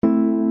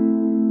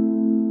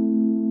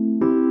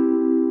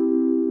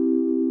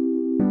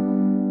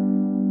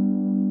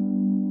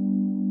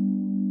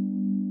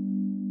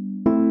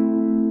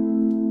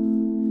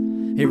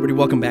Hey everybody,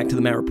 welcome back to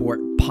the Matt Report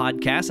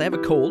podcast. I have a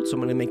cold, so I'm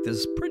going to make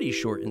this pretty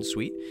short and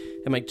sweet. I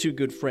have my two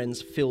good friends,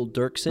 Phil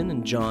Dirksen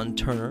and John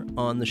Turner,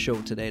 on the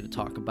show today to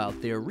talk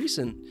about their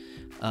recent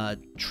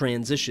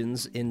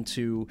transitions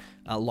into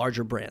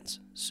larger brands.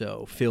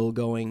 So Phil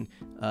going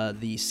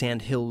the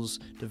Sand Hills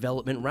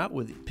development route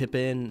with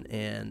Pippin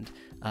and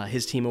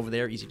his team over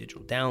there, Easy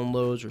Digital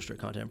Downloads, Restrict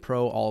Content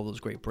Pro, all of those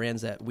great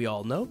brands that we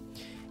all know.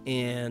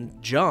 And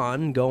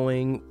John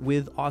going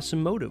with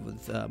Awesome Motive,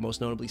 with most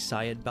notably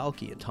Syed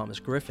Balki and Thomas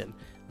Griffin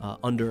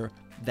under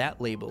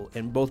that label,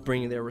 and both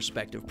bringing their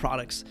respective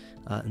products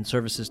and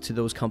services to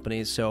those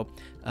companies. So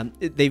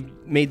they've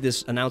made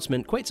this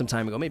announcement quite some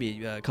time ago,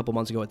 maybe a couple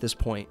months ago at this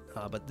point,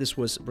 but this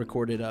was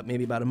recorded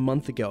maybe about a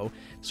month ago,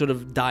 sort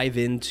of dive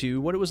into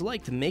what it was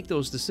like to make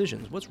those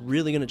decisions. What's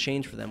really going to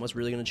change for them? What's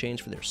really going to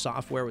change for their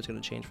software? What's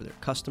going to change for their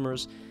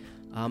customers?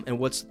 And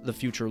what's the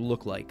future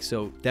look like?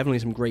 So definitely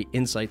some great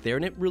insight there,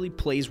 and it really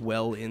plays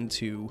well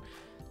into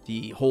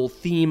the whole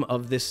theme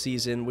of this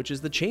season, which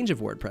is the change of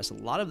WordPress.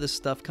 A lot of this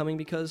stuff coming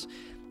because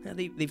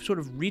they've sort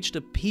of reached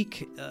a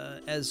peak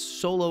as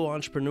solo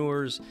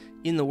entrepreneurs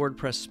in the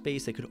WordPress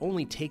space. They could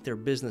only take their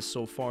business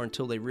so far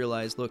until they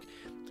realize, look,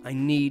 I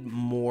need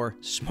more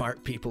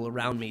smart people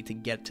around me to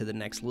get to the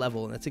next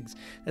level. And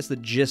that's the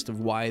gist of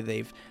why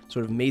they've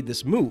sort of made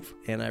this move.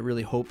 And I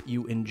really hope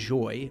you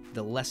enjoy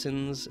the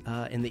lessons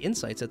and the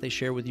insights that they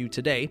share with you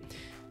today.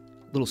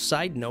 Little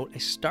side note, I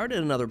started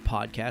another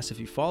podcast, if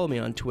you follow me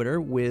on Twitter,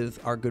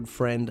 with our good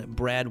friend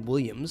Brad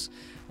Williams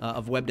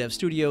of Web Dev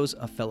Studios,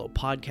 a fellow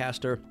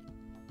podcaster.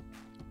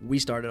 We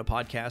started a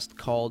podcast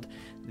called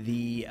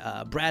the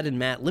Brad and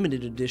Matt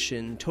Limited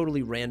Edition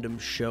Totally Random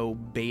Show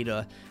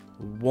Beta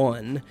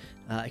 1,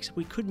 except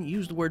we couldn't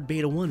use the word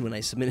Beta 1 when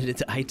I submitted it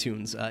to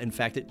iTunes. In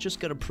fact, it just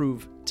got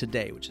approved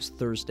today, which is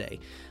Thursday.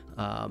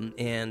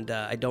 And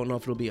I don't know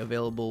if it'll be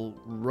available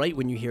right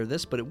when you hear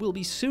this, but it will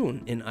be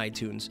soon in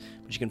iTunes.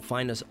 But you can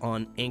find us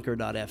on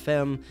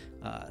Anchor.fm,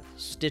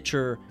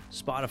 Stitcher,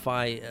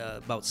 Spotify,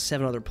 about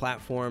 7 other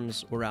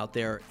platforms. We're out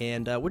there,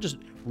 and we're just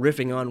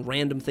riffing on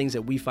random things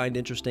that we find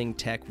interesting,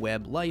 tech,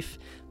 web, life,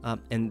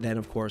 and then,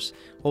 of course,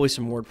 always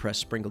some WordPress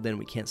sprinkled in.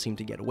 We can't seem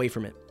to get away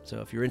from it.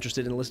 So if you're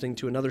interested in listening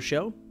to another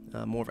show,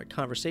 more of a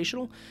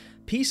conversational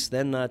piece,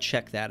 then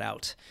check that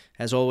out.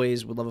 As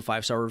always, we'd love a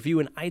 5-star review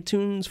in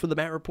iTunes for the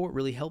Matt Report.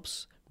 Really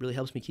helps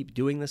me keep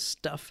doing this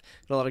stuff.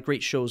 Got a lot of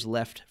great shows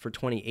left for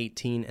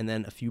 2018, and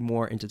then a few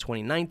more into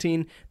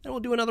 2019. Then we'll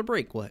do another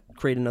break. We'll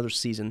create another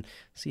season,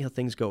 see how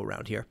things go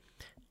around here.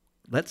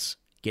 Let's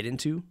get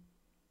into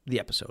the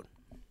episode.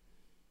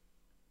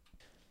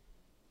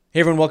 Hey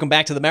everyone, welcome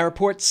back to the Matt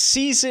Report,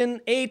 Season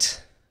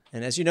 8.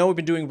 And as you know, we've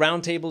been doing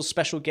roundtables,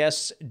 special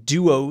guests,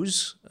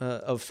 duos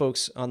of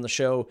folks on the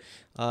show,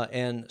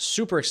 and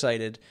super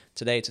excited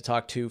today to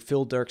talk to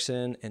Phil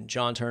Dirksen and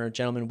John Turner.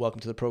 Gentlemen,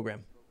 welcome to the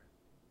program.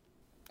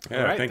 Yeah,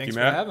 all right, thanks you,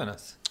 Matt, for having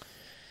us.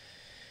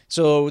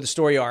 So the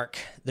story arc,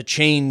 the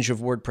change of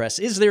WordPress.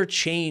 Is there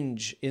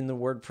change in the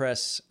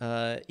WordPress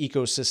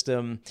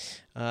ecosystem?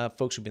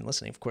 Folks who've been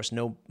listening, of course,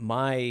 know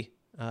my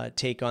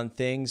take on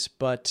things,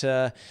 but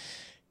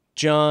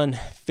John,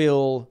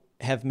 Phil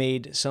have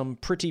made some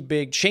pretty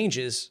big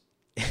changes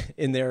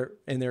in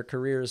their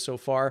careers so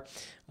far,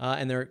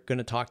 and they're going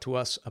to talk to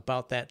us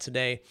about that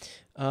today.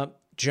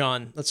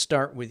 John, let's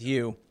start with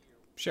you.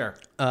 Sure.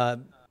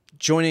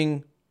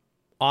 Joining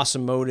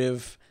Awesome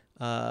Motive,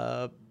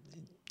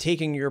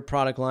 taking your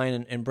product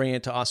line and bringing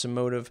it to Awesome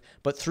Motive,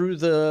 but through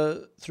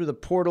the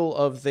portal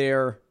of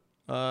their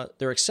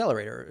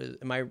accelerator.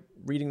 Am I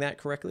reading that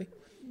correctly?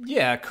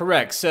 Yeah,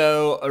 correct.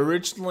 So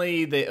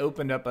originally they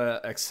opened up an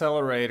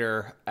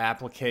accelerator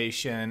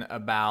application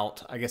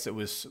about, I guess it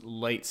was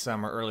late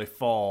summer, early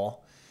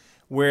fall,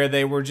 where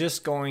they were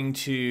just going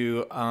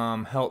to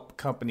help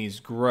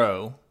companies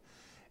grow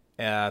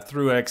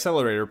through an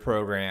accelerator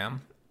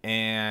program.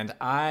 And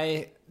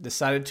I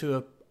decided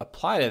to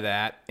apply to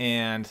that.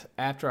 And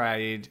after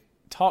I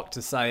talked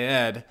to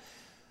Syed,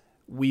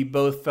 we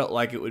both felt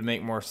like it would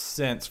make more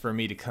sense for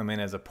me to come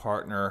in as a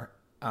partner,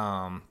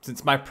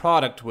 since my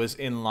product was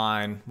in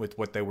line with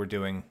what they were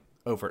doing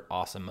over at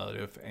Awesome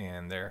Motive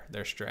and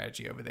their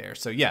strategy over there.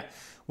 So yeah,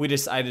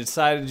 I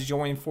decided to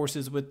join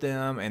forces with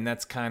them, and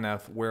that's kind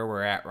of where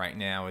we're at right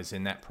now, is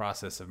in that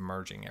process of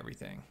merging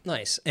everything.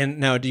 Nice. And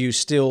now, do you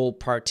still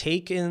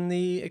partake in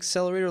the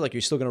accelerator? Like,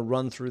 you're still going to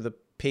run through the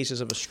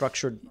paces of a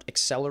structured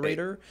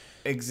accelerator?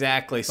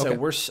 Exactly. So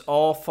we're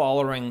all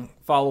following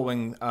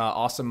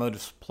Awesome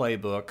Motive's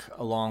playbook,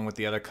 along with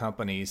the other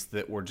companies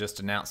that were just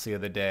announced the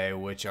other day,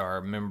 which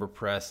are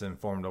MemberPress and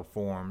Formidable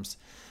Forms.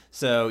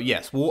 So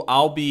yes,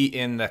 I'll be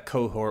in the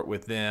cohort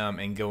with them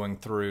and going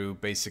through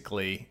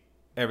basically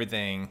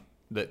everything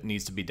that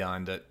needs to be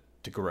done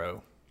to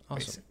grow.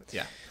 Awesome. Basically.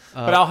 Yeah.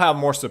 But I'll have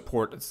more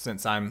support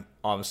since I'm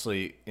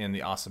obviously in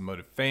the Awesome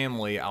Motive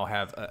family. I'll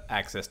have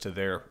access to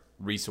their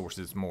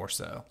resources more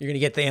so. You're going to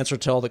get the answer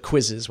to all the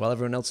quizzes while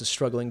everyone else is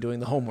struggling doing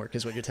the homework,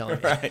 is what you're telling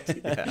me.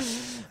 Right.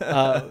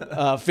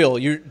 Yeah. Phil,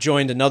 you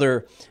joined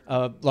another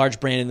large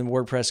brand in the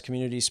WordPress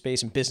community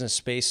space and business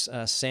space,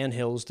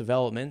 Sandhills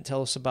Development.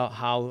 Tell us about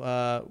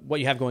how what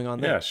you have going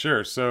on there. Yeah,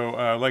 sure. So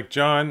like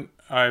John,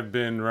 I've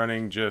been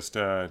running just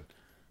a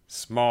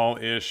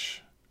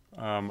small-ish,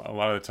 a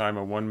lot of the time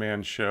a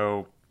one-man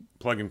show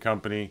plugin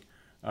company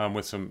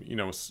with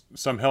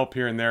some help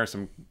here and there,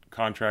 some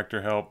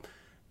contractor help,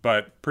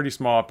 but pretty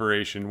small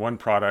operation, one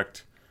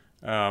product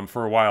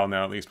for a while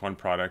now, at least one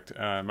product.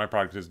 My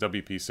product is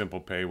WP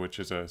Simple Pay, which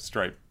is a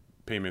Stripe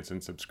payments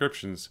and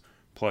subscriptions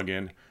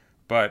plugin.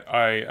 But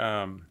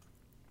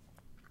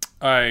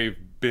I've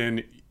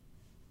been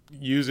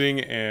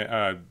using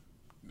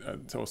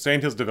so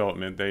Sandhills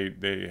Development.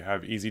 They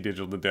have easy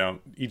digital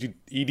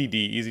EDD,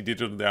 easy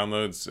digital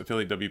downloads,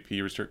 Affiliate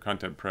WP, Restrict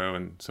Content Pro,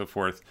 and so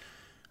forth.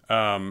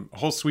 A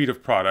whole suite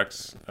of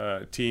products.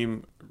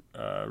 Team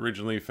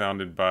originally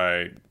founded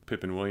by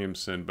Pippin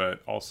Williamson,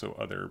 but also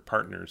other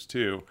partners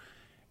too.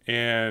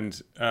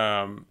 And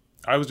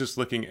I was just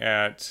looking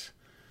at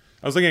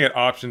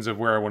options of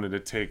where I wanted to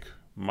take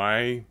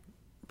my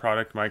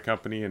product, my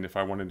company, and if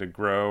I wanted to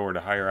grow or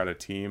to hire out a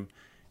team,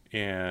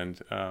 and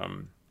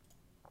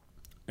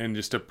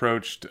just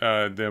approached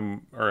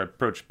Pippin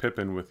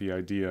with the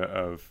idea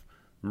of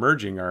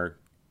merging our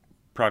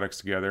products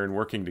together and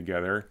working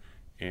together.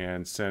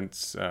 And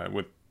since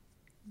with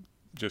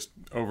just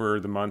over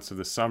the months of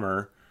the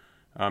summer,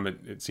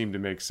 it seemed to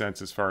make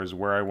sense as far as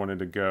where I wanted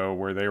to go,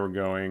 where they were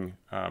going,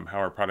 how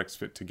our products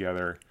fit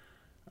together,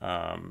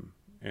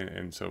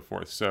 and so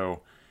forth.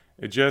 So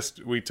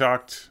we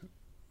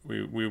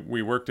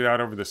worked it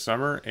out over the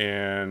summer,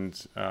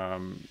 and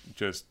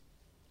just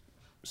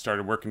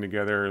started working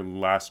together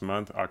last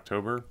month,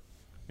 October.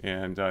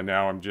 And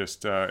now I'm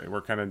just,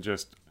 we're kind of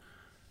just,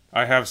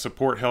 I have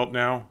support help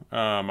now.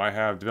 I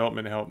have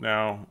development help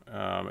now.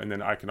 And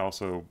then I can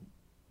also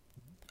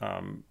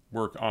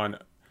work on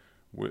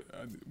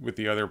with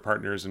the other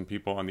partners and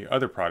people on the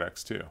other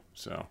products too.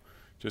 So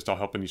just all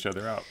helping each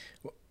other out.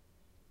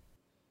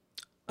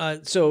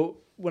 So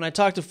when I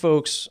talk to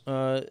folks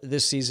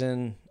this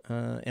season,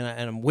 and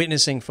I'm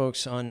witnessing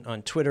folks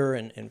on Twitter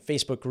and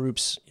Facebook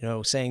groups,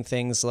 saying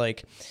things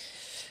like,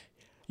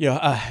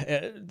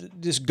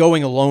 this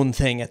going alone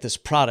thing at this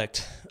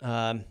product,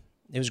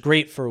 it was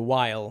great for a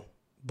while,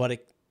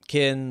 but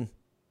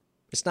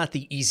it's not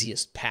the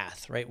easiest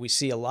path, right? We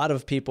see a lot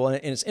of people,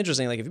 and it's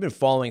interesting, like if you've been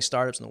following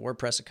startups in the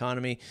WordPress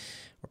economy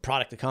or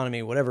product economy,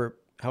 however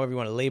you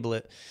want to label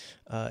it,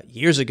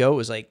 years ago it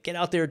was like, get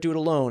out there, do it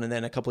alone. And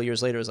then a couple of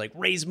years later it was like,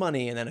 raise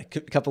money. And then a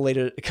couple of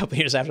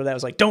years after that it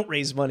was like, don't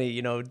raise money,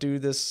 do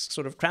this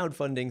sort of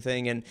crowdfunding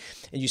thing. And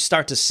you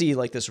start to see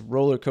like this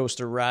roller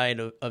coaster ride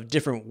of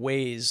different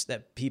ways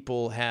that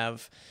people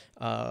have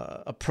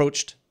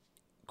approached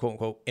quote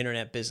unquote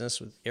internet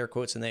business, with air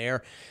quotes in the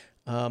air.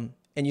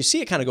 And you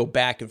see it kind of go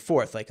back and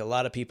forth. Like a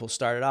lot of people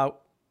started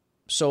out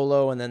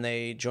solo and then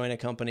they join a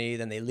company,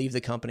 then they leave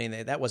the company and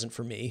that wasn't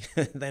for me.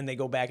 Then they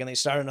go back and they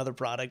start another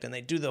product and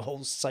they do the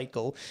whole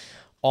cycle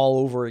all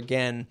over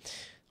again.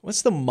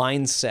 What's the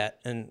mindset?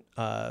 And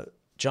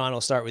John,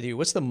 I'll start with you.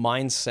 What's the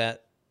mindset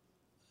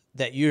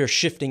that you're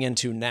shifting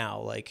into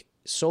now? Like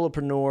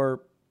solopreneur,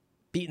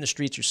 beating the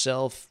streets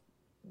yourself.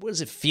 What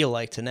does it feel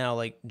like to now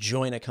like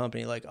join a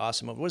company like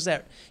Awesomotive? What is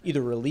that,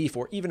 either relief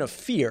or even a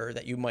fear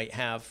that you might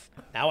have?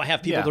 Now I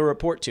have people to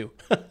report to.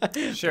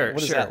 Sure.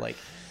 What is that like?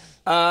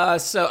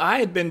 So I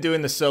had been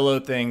doing the solo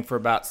thing for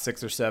about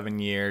 6 or 7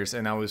 years,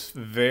 and I was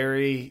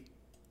very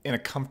in a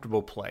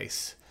comfortable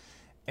place.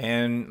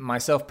 And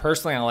myself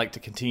personally, I like to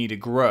continue to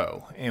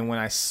grow. And when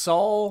I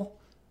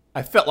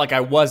felt like I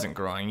wasn't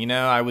growing.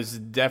 I was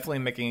definitely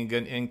making a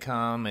good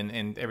income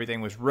and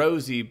everything was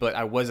rosy, but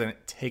I wasn't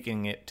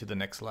taking it to the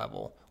next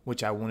level,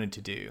 which I wanted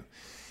to do.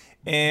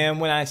 And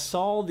when I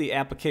saw the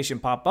application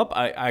pop up,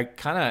 I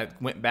kind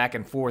of went back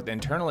and forth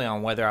internally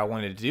on whether I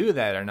wanted to do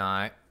that or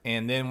not.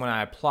 And then when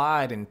I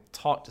applied and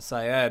talked to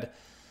Syed,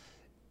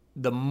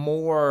 the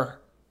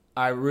more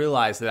I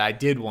realized that I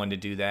did want to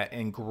do that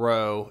and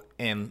grow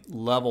and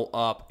level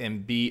up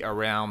and be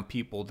around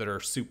people that are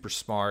super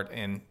smart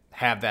and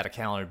have that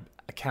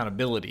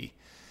accountability.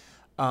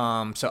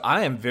 So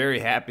I am very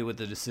happy with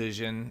the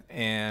decision.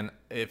 And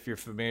if you're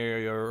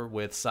familiar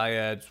with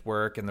Syed's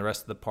work and the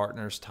rest of the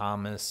partners,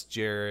 Thomas,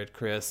 Jared,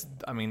 Chris,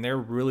 I mean, they're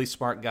really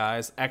smart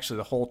guys. Actually,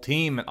 the whole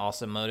team at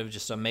Awesomotive,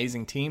 just an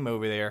amazing team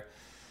over there.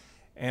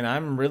 And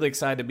I'm really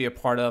excited to be a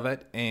part of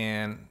it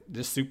and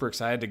just super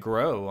excited to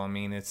grow. I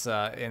mean, it's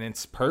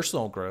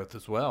personal growth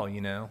as well,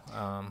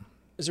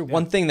 Is there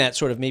one thing that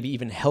sort of maybe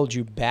even held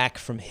you back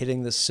from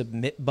hitting the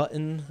submit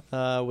button?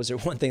 Was there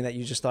one thing that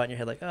you just thought in your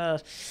head, like,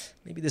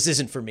 maybe this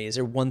isn't for me? Is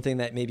there one thing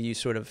that maybe you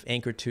sort of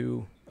anchored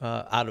to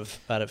out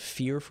of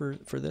fear for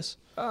this?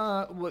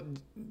 Well,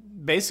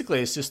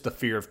 basically, it's just the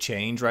fear of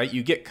change, right?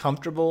 You get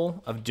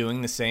comfortable of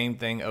doing the same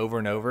thing over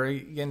and over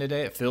again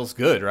today. It feels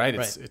good, right?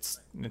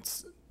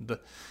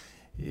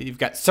 You've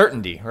got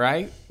certainty,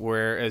 right?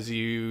 Whereas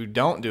you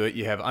don't do it,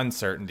 you have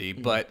uncertainty.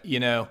 Mm-hmm. But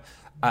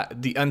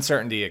the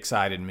uncertainty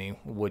excited me,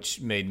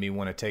 which made me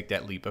want to take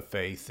that leap of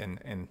faith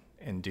and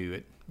do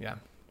it. Yeah.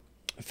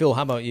 Phil,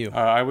 how about you?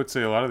 I would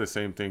say a lot of the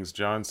same things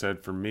John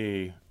said. For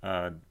me,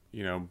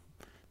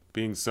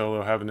 being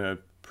solo, having a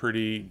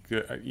pretty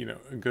good,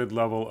 a good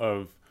level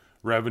of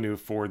revenue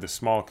for the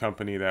small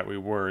company that we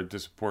were to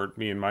support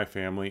me and my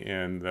family,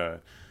 and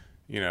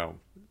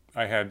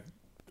I had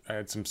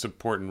some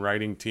support in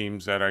writing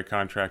teams that I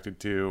contracted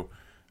to,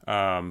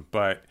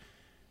 but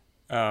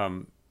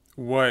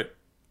what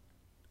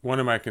one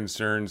of my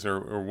concerns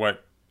or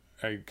what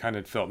I kind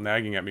of felt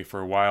nagging at me for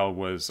a while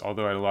was,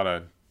 although I had a lot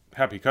of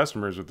happy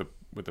customers with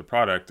the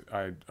product,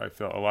 I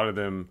felt a lot of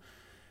them,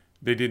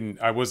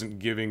 I wasn't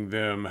giving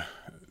them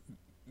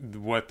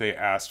what they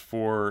asked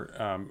for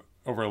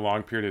over a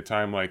long period of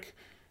time, like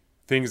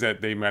things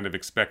that they might have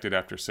expected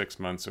after 6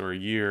 months or a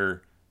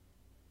year,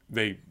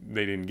 they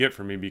didn't get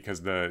from me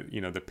because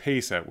the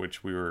pace at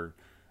which we were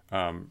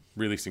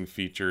releasing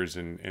features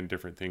and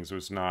different things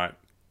was not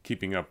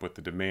keeping up with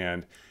the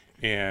demand.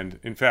 And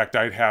in fact,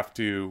 a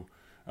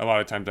lot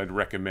of times I'd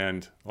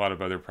recommend a lot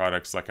of other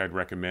products, like I'd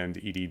recommend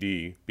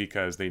EDD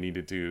because they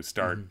needed to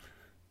start,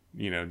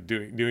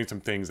 doing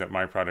some things that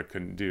my product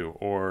couldn't do,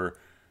 or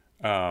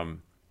I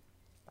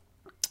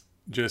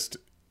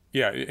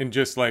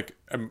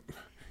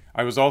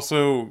was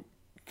also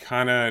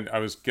I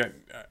was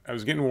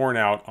getting worn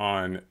out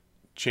on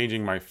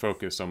changing my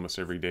focus almost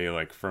every day,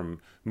 like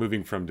from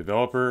moving from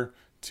developer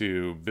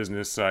to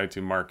business side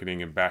to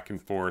marketing and back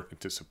and forth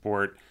to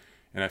support.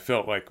 And I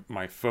felt like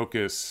my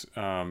focus,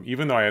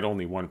 even though I had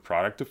only one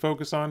product to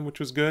focus on, which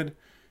was good.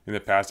 In the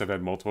past, I've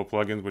had multiple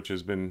plugins, which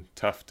has been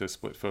tough to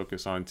split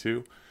focus on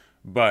too.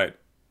 But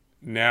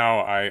now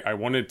I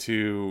wanted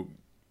to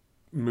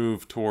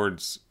move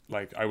towards,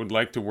 like, I would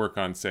like to work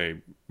on, say,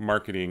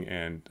 marketing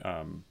and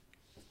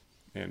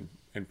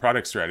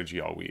product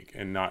strategy all week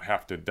and not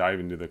have to dive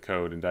into the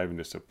code and dive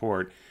into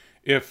support.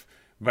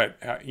 But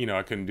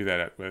I couldn't do that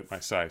at my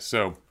size.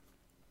 So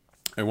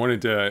I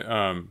wanted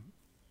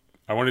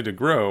to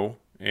grow,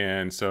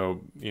 and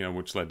so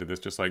which led to this,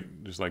 just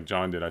like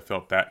John did. I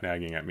felt that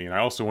nagging at me, and I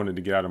also wanted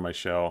to get out of my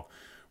shell,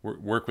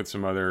 work with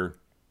some other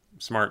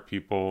smart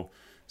people.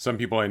 Some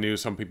people I knew,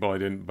 some people I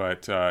didn't,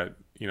 but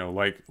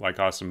like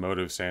Awesome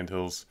Motive,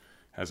 Sandhills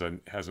has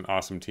an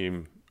awesome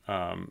team,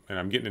 and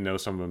I'm getting to know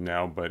some of them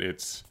now. But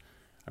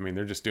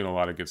they're just doing a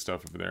lot of good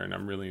stuff over there, and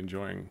I'm really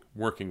enjoying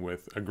working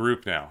with a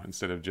group now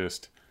instead of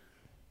just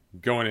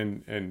going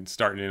in and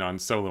starting in on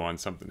solo on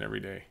something every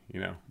day.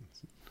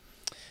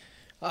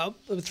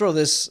 Let me throw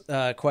this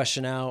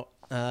question out.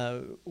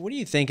 What do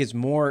you think is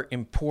more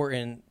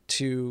important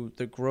to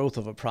the growth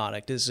of a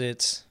product? Is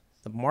it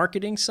the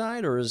marketing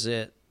side, or is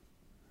it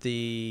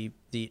the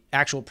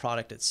actual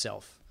product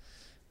itself?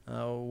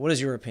 What is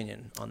your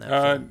opinion on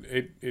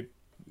that?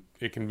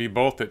 It can be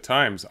both at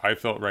times. I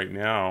felt right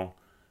now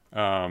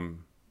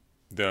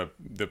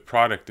the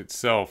product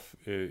itself,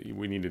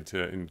 we needed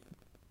to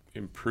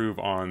improve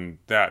on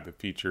that, the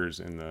features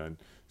and the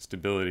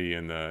stability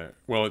and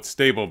it's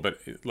stable, but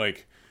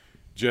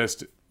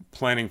just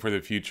planning for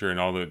the future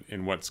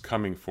and what's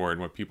coming for it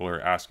and what people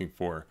are asking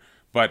for.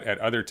 But at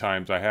other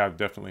times, I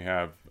definitely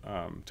have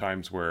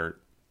times where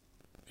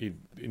you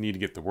need to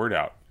get the word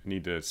out. You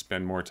need to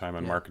spend more time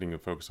on marketing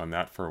and focus on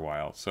that for a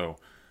while. So,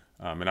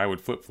 and I would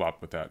flip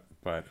flop with that.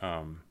 But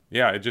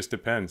it just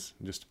depends.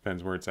 It just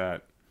depends where it's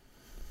at.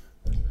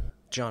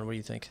 John, what do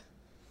you think?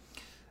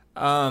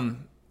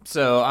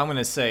 So I'm going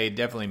to say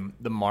definitely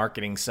the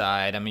marketing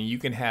side. You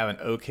can have an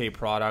okay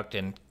product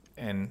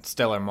and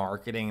stellar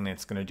marketing, and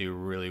it's going to do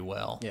really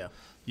well. Yeah.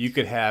 You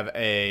could have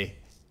a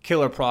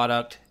killer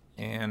product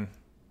and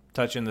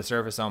touching the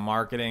surface on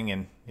marketing,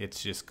 and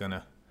it's just going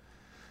to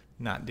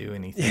not do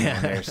anything.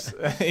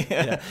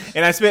 Yeah.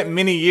 And I spent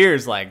many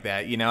years like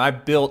that. I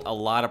built a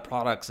lot of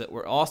products that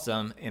were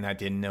awesome, and I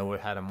didn't know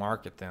how to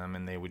market them,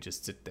 and they would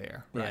just sit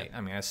there. Right.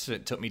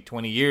 It took me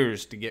 20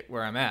 years to get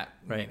where I'm at.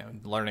 Right.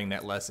 Learning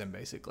that lesson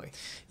basically.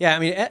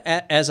 Yeah.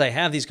 As I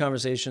have these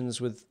conversations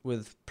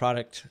with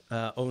product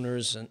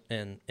owners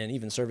and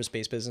even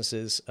service-based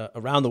businesses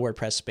around the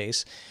WordPress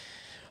space,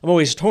 I'm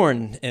always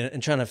torn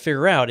and trying to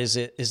figure out, is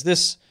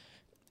this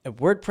a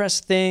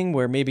WordPress thing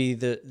where maybe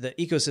the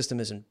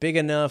ecosystem isn't big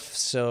enough,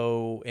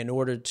 so in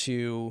order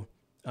to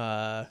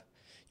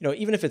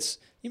even if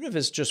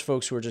it's just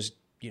folks who are just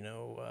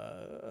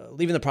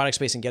leaving the product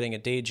space and getting a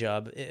day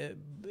job,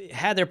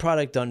 had their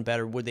product done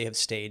better, would they have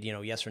stayed?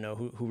 Yes or no,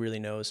 who really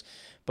knows?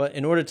 But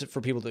in order for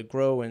people to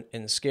grow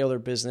and scale their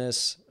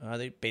business,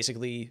 they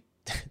basically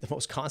the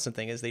most constant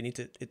thing is they're going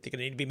to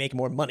need to be making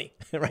more money,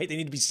 right? They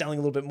need to be selling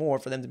a little bit more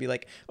for them to be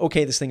like,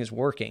 okay, this thing is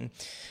working.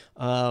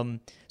 So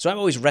I'm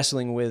always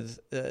wrestling with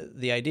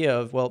the idea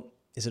of, well,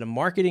 is it a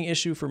marketing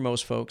issue for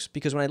most folks?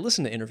 Because when I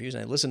listen to interviews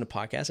and I listen to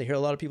podcasts, I hear a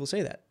lot of people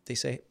say that. They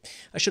say,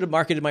 I should have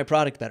marketed my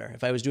product better.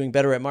 If I was doing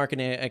better at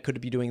marketing, I could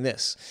be doing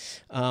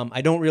this.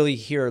 I don't really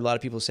hear a lot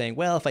of people saying,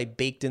 well, if I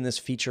baked in this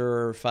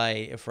feature, or if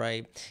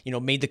I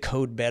made the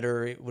code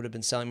better, it would have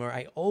been selling more.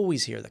 I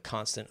always hear the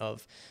constant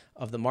of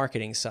the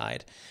marketing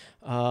side.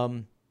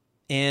 And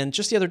And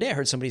just the other day, I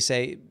heard somebody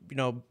say,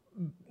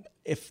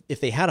 if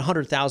they had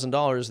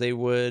 $100,000, they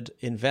would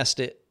invest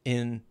it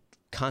in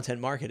content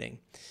marketing.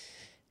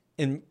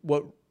 And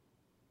what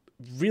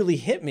really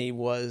hit me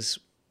was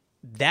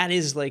that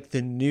is like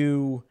the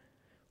new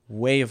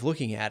way of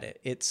looking at it.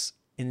 It's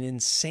an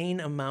insane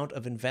amount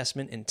of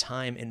investment in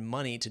time and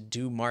money to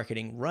do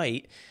marketing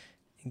right.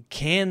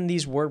 Can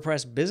these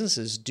WordPress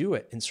businesses do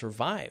it and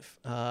survive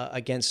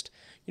against,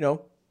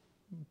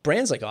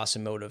 brands like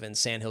Awesome Motive and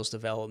Sandhills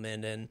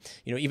Development and,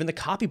 even the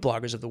copy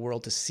bloggers of the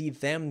world, to see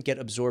them get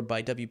absorbed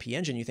by WP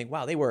Engine? You think,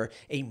 wow, they were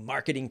a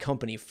marketing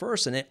company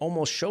first. And it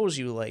almost shows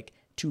you, like,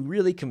 to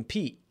really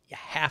compete, you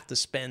have to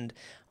spend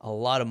a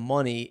lot of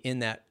money in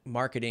that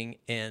marketing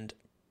and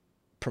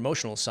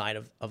promotional side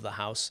of the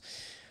house.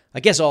 I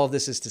guess all of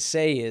this is to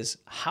say is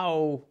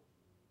how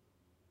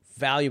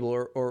valuable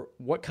or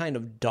what kind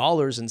of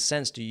dollars and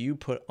cents do you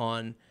put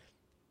on,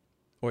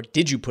 or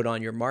did you put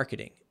on your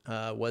marketing?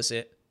 Was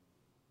it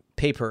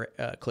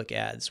pay-per-click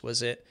ads?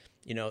 Was it,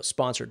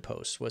 sponsored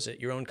posts? Was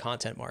it your own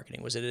content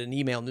marketing? Was it an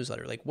email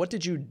newsletter? Like, what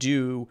did you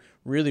do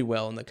really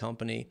well in the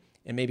company?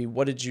 And maybe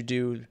what did you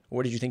do?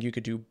 What did you think you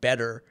could do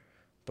better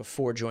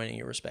before joining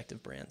your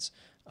respective brands?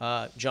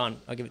 John,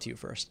 I'll give it to you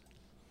first.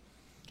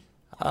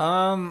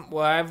 Well,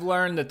 I've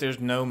learned that there's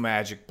no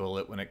magic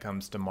bullet when it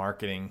comes to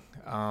marketing.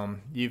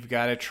 You've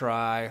got to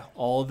try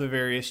all the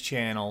various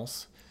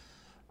channels,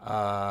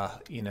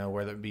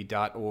 whether it be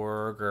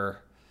 .org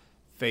or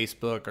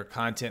Facebook or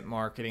content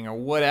marketing or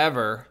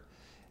whatever.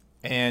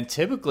 And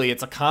typically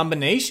it's a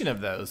combination of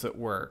those that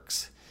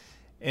works.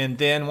 And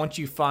then once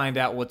you find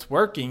out what's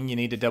working, you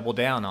need to double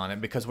down on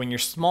it, because when you're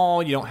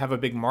small, you don't have a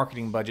big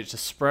marketing budget to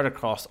spread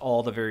across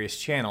all the various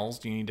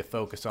channels. You need to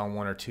focus on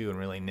one or two and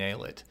really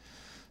nail it.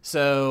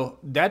 So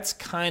that's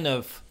kind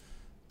of,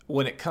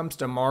 when it comes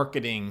to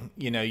marketing,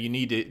 you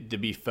need to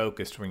be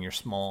focused when you're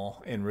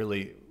small and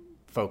really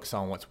focus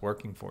on what's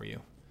working for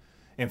you.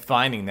 And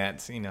finding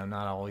that's,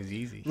 not always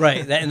easy.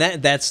 Right.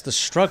 That's the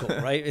struggle,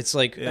 right? It's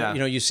like,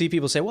 you see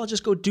people say, well,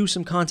 just go do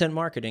some content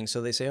marketing.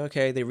 So they say,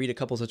 okay, they read a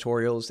couple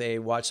tutorials, they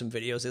watch some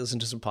videos, they listen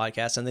to some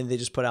podcasts, and then they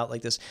just put out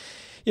like this,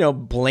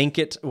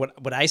 blanket,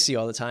 what I see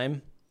all the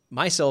time,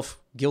 myself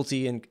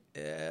guilty and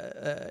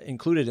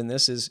included in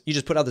this, is you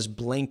just put out this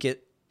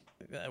blanket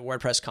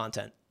WordPress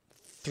content.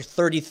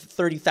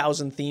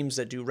 30,000 themes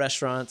that do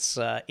restaurants,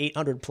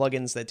 800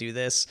 plugins that do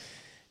this.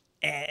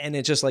 And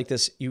it's just like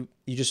this, you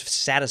just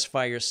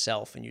satisfy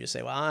yourself and you just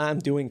say, well, I'm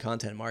doing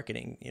content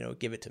marketing,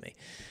 give it to me.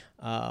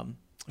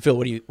 Phil,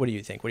 what do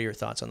you think? What are your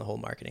thoughts on the whole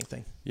marketing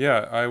thing?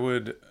 Yeah, I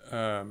would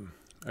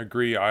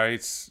agree.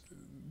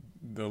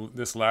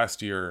 This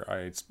last year,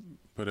 I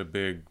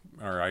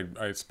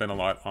spent a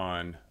lot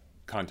on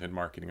content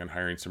marketing, on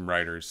hiring some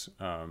writers.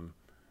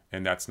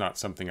 And that's not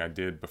something I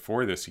did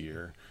before this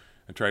year.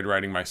 I tried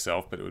writing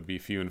myself, but it would be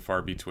few and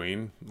far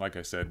between, like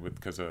I said,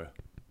 because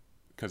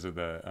of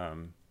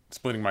the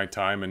splitting my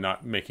time and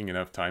not making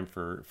enough time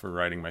for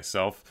writing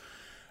myself.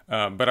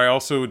 But I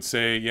also would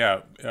say,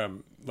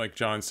 like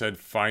John said,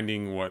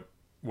 finding what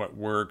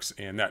works,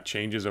 and that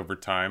changes over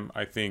time.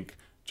 I think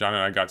John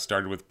and I got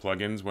started with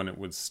plugins when it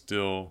was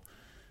still,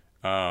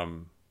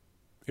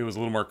 it was a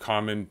little more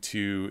common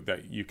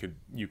that you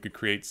could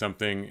create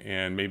something,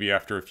 and maybe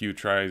after a few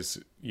tries,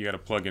 you got a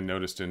plugin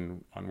noticed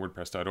on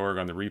WordPress.org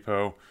on the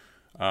repo.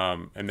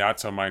 And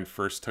that's how mine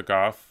first took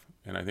off.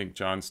 And I think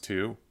John's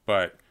too,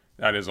 but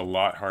that is a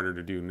lot harder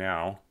to do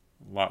now,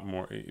 a lot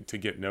more to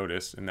get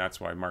noticed, and that's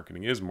why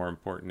marketing is more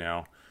important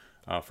now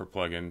for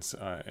plugins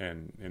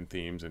and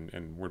themes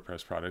and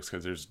WordPress products,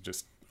 because there's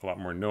just a lot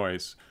more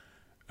noise.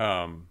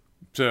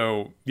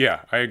 So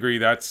yeah, I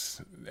agree.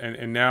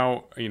 And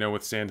now,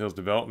 with Sandhills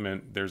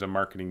Development, there's a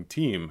marketing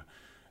team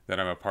that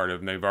I'm a part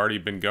of, and they've already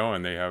been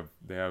going. They have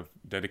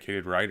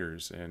dedicated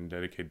writers and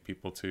dedicated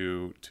people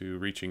to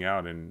reaching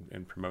out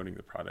and promoting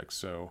the products.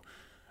 So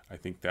I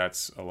think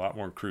that's a lot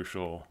more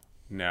crucial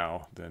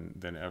now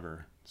than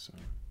ever. So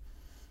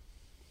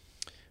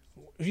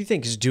who do you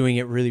think is doing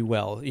it really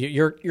well?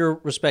 Your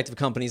respective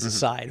companies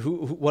aside,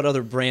 what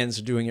other brands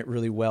are doing it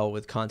really well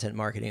with content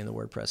marketing in the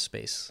WordPress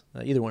space?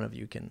 Either one of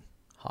you can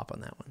hop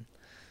on that one.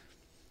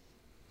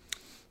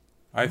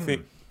 I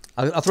think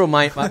I'll throw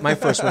my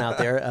first one out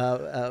there.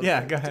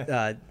 Go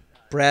ahead.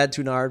 Brad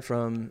Tunard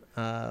from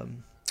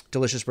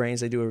Delicious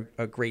Brains. They do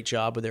a great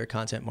job with their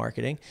content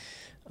marketing.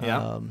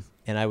 And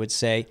I would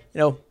say,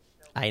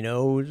 I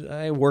know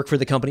I work for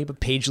the company,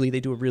 but Pagely, they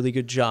do a really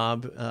good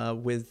job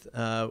with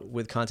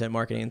content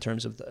marketing in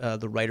terms of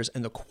the writers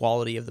and the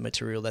quality of the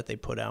material that they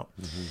put out.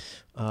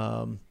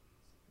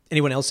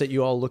 Anyone else that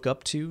you all look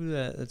up to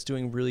that's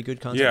doing really good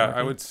content marketing?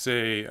 I would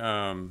say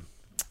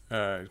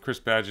Chris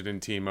Badgett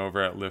and team over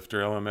at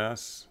Lifter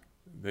LMS.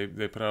 They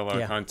put out a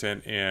lot of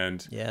content,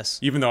 and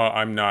even though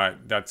I'm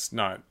not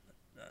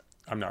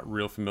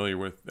real familiar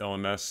with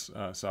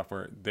LMS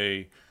software,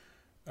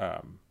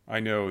 I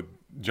know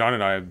John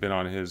and I have been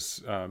on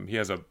his. He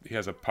has a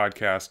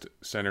podcast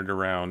centered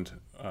around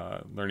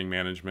learning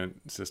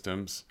management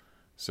systems,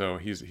 so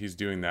he's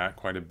doing that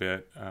quite a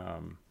bit,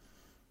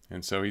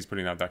 and so he's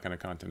putting out that kind of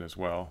content as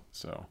well.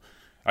 So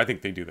I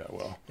think they do that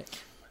well.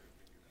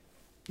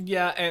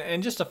 Yeah,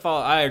 and just to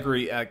follow, I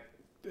agree.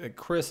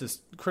 Chris,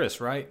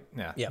 right?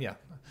 Yeah, Yep. yeah.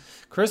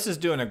 Chris is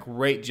doing a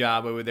great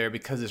job over there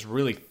because it's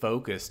really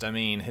focused. I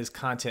mean, his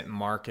content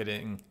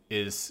marketing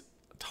is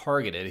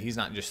targeted. He's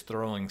not just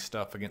throwing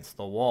stuff against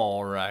the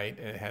wall, right?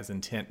 It has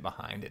intent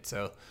behind it.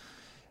 So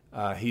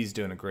he's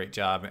doing a great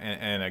job.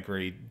 And I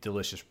agree,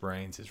 Delicious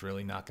Brains is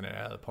really knocking it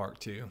out of the park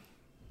too.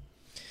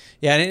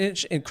 Yeah,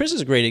 and Chris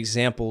is a great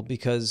example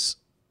because,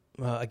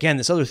 again,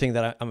 this other thing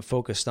that I'm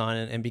focused on,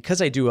 and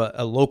because I do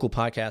a local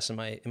podcast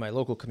in my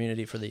local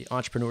community for the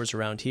entrepreneurs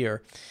around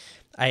here,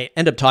 I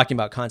end up talking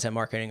about content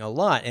marketing a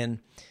lot, and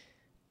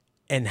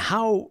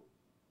how,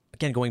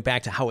 again, going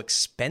back to how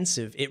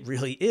expensive it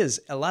really is.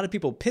 A lot of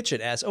people pitch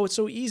it as, oh, it's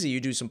so easy. You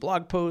do some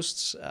blog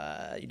posts,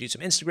 you do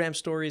some Instagram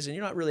stories, and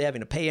you're not really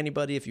having to pay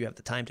anybody. If you have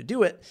the time to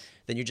do it,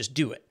 then you just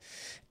do it.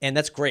 And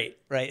that's great,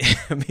 right?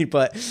 I mean,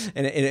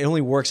 and it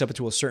only works up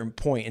to a certain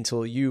point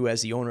until you,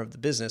 as the owner of the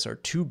business, are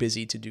too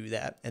busy to do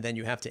that. And then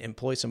you have to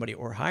employ somebody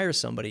or hire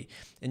somebody.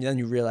 And then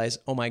you realize,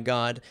 oh my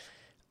God,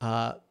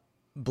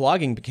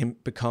 blogging can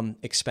become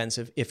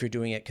expensive if you're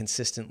doing it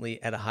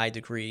consistently at a high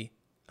degree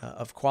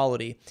of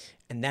quality.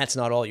 And that's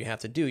not all you have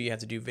to do. You have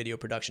to do video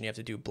production. You have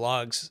to do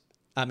blogs.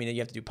 I mean,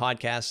 you have to do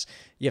podcasts.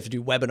 You have to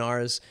do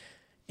webinars.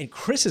 And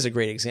Chris is a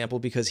great example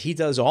because he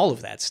does all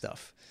of that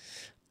stuff.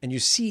 And you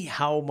see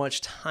how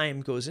much time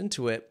goes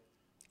into it.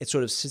 It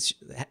sort of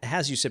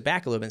has you sit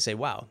back a little bit and say,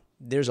 wow,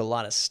 there's a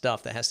lot of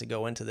stuff that has to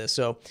go into this.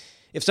 So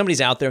if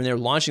somebody's out there and they're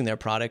launching their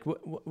product,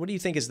 what do you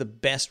think is the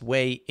best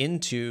way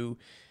into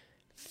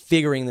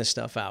figuring this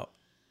stuff out?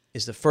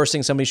 Is the first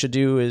thing somebody should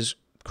do is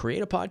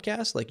create a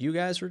podcast like you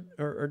guys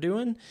are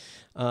doing?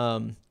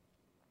 Or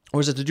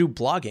is it to do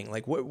blogging?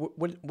 Like,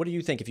 what do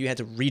you think? If you had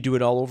to redo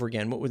it all over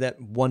again, what would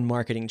that one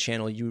marketing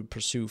channel you would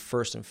pursue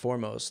first and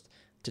foremost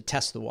to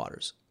test the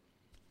waters?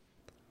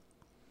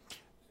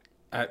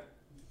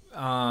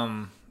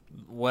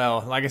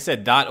 Well, like I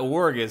said,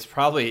 .org is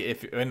probably,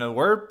 if in the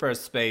WordPress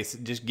space,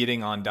 just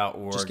getting on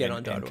 .org, just get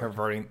on and .org.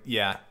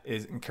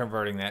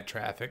 converting that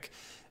traffic.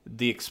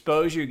 The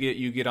exposure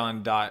you get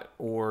on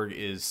 .org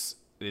is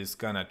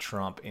gonna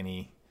trump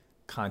any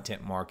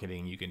content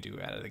marketing you can do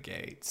out of the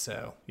gate.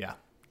 So yeah,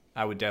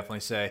 I would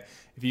definitely say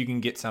if you can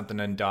get something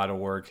on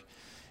 .org,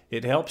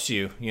 it helps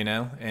you,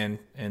 and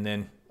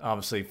then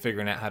obviously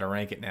figuring out how to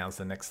rank it now is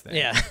the next thing.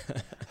 Yeah.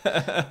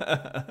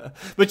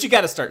 But you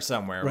got to start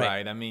somewhere,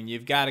 right? I mean,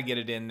 you've got to get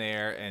it in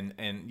there,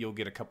 and you'll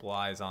get a couple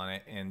eyes on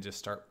it, and just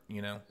start,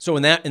 So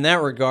in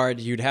that regard,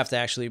 you'd have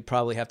to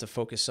probably have to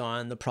focus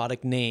on the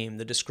product name,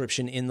 the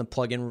description in the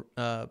plugin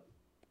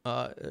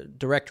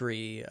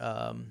directory,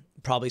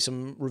 probably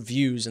some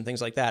reviews and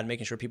things like that,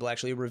 making sure people are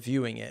actually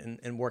reviewing it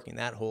and working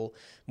that whole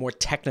more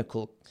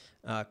technical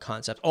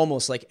concept,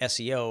 almost like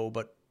SEO,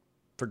 but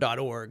for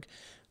 .org.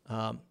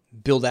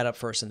 Build that up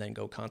first and then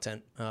go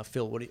content.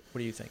 Phil, what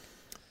do you think?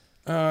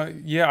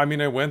 Yeah, I mean,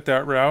 I went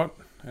that route.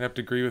 I'd have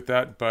to agree with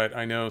that, but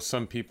I know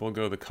some people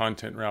go the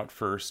content route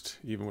first,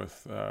 even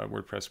with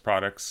WordPress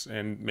products,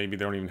 and maybe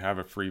they don't even have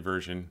a free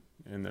version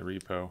in the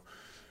repo.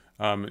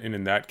 And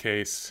in that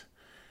case,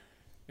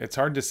 it's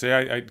hard to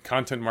say. I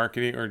content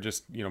marketing or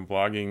just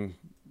blogging,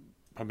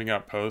 pumping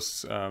out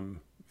posts. I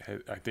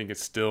think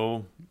it's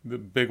still the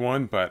big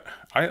one, but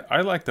I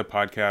like the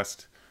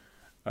podcast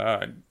 /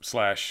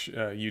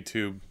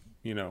 YouTube,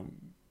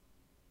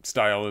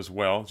 style as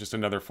well, just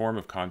another form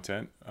of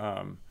content.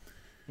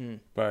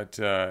 But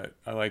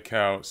I like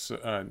how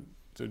so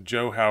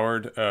Joe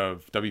Howard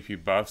of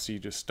WP Buffs, he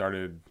just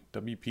started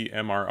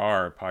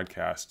WPMRR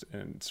podcast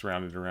and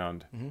surrounded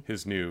around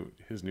his new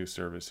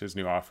service, his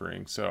new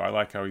offering. So I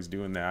like how he's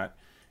doing that,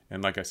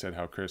 and like I said,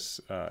 how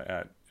Chris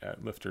at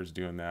Lifter's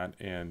doing that.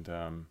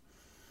 And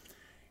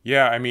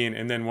yeah, I mean,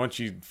 and then once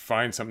you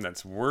find something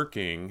that's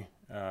working,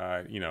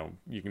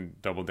 you can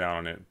double down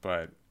on it.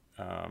 But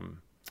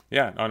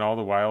yeah, on all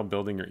the while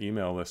building your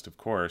email list, of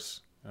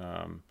course.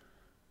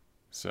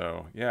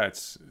 So yeah,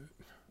 it's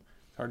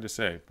hard to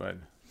say, but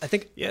I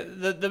think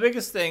the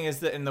biggest thing is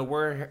that in the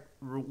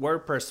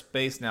WordPress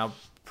space now,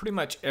 pretty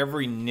much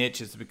every niche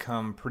has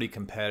become pretty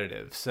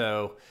competitive.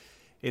 So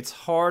it's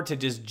hard to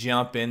just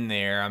jump in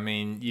there. I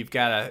mean, you've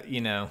got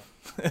to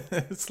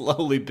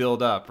slowly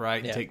build up,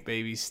 right? Yeah. Take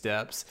baby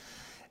steps,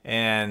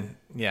 and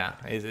yeah,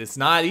 it's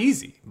not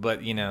easy,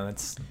 but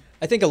it's.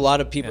 I think a lot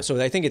of people. Yeah. So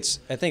I think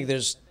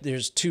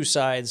there's two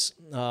sides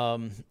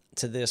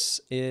to this.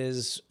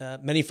 Is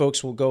many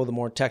folks will go the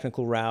more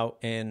technical route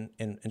and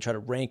try to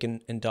rank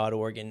in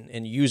 .org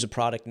and use a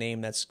product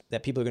name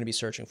that people are going to be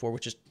searching for,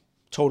 which is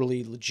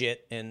totally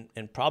legit and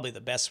probably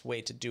the best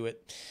way to do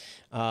it.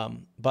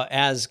 But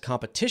as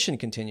competition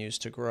continues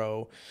to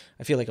grow,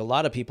 I feel like a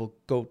lot of people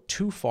go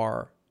too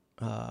far.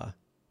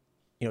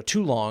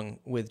 Too long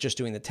with just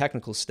doing the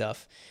technical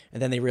stuff.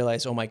 And then they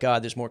realize, oh my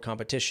God, there's more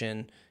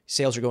competition.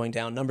 Sales are going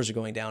down. Numbers are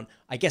going down.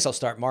 I guess I'll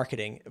start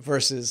marketing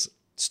versus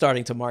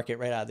starting to market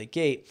right out of the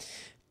gate.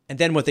 And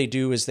then what they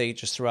do is they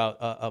just throw out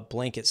a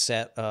blanket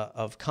set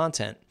of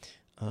content.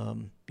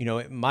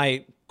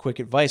 My quick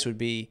advice would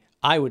be,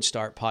 I would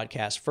start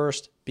podcasts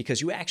first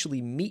because you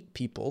actually meet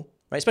people,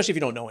 right? Especially if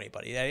you don't know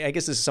anybody. I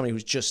guess this is somebody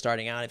who's just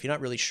starting out. If you're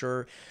not really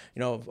sure,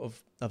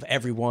 of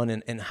everyone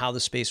and how the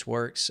space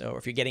works, or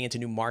if you're getting into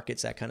new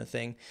markets, that kind of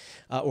thing,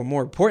 or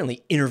more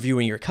importantly,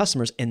 interviewing your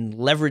customers and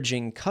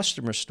leveraging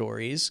customer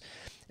stories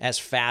as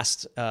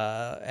fast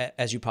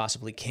as you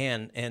possibly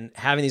can. And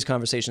having these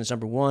conversations,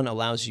 number one,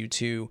 allows you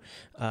to,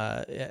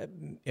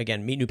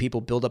 again, meet new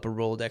people, build up a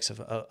Rolodex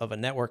of a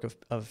network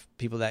of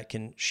people that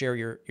can share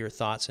your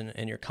thoughts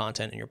and your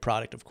content and your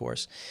product, of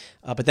course.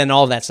 But then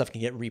all of that stuff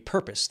can get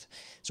repurposed.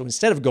 So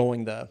instead of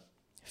going the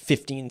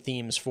 15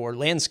 themes for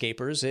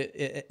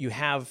landscapers, you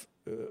have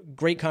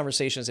great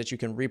conversations that you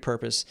can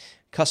repurpose,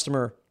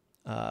 customer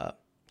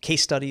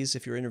case studies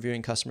if you're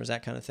interviewing customers,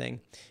 that kind of thing,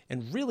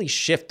 and really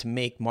shift to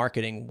make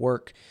marketing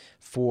work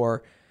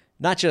for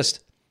not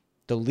just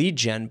the lead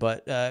gen,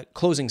 but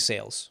closing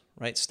sales,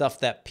 right? Stuff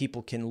that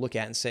people can look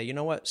at and say, you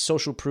know what,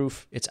 social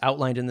proof, it's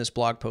outlined in this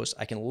blog post.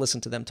 I can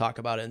listen to them talk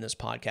about it in this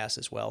podcast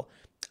as well.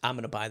 I'm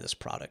going to buy this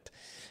product.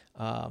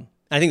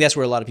 I think that's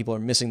where a lot of people are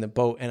missing the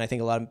boat. And I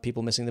think a lot of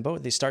people missing the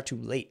boat, they start too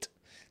late.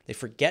 They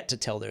forget to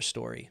tell their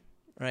story,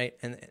 right?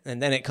 And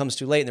then it comes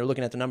too late and they're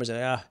looking at the numbers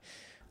and,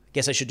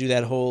 guess I should do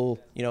that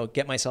whole,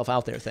 get myself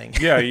out there thing.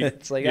 Yeah.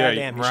 It's like,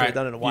 damn, you should have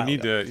done it a while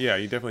ago.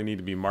 You definitely need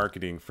to be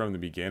marketing from the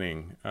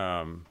beginning,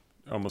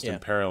 almost in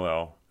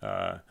parallel.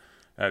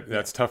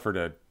 That's tougher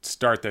to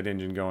start that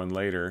engine going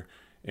later.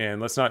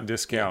 And let's not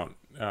discount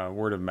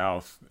word of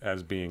mouth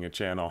as being a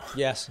channel.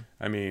 Yes.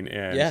 I mean,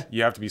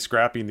 you have to be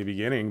scrappy in the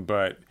beginning,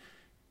 but,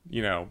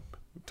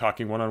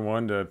 talking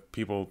one-on-one to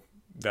people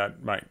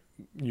that might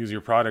use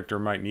your product or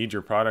might need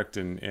your product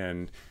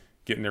and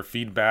getting their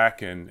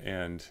feedback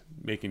and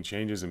making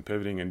changes and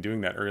pivoting and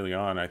doing that early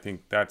on, I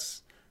think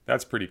that's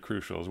pretty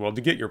crucial as well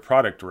to get your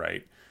product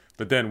right.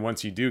 But then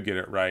once you do get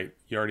it right,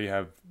 you already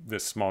have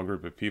this small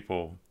group of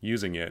people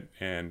using it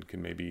and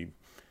can maybe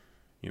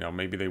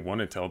they want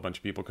to tell a bunch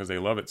of people because they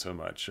love it so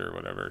much or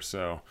whatever.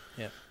 So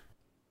yeah.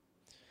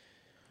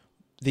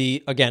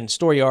 Again,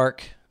 story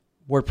arc,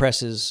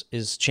 WordPress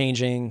is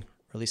changing,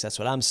 or at least that's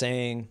what I'm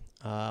saying.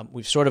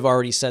 We've sort of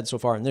already said so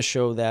far in this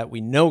show that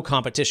we know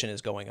competition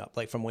is going up.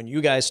 Like from when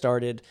you guys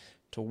started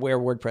to where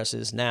WordPress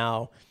is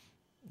now,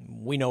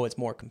 we know it's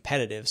more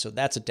competitive. So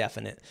that's a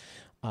definite.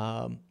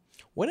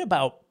 What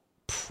about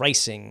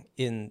pricing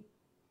in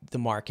the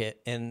market?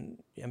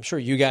 And I'm sure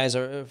you guys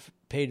have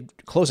paid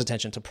close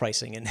attention to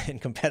pricing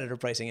and competitor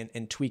pricing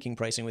and tweaking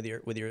pricing with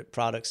your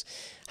products.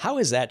 How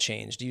has that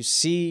changed? Do you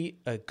see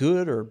a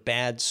good or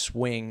bad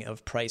swing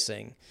of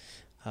pricing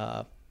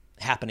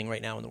happening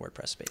right now in the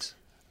WordPress space?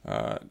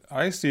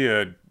 I see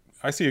a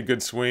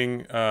good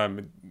swing.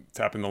 It's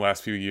happened the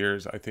last few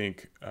years. I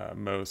think I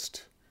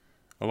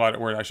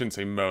shouldn't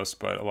say most,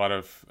 but a lot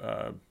of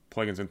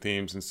plugins and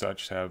themes and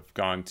such have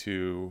gone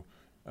to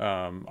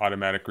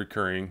automatic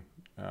recurring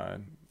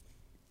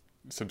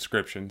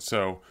subscription.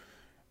 So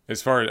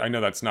as far as I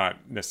know, that's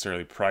not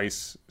necessarily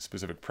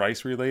specific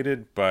price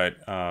related, but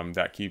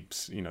that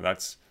keeps,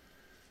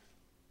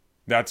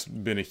 that's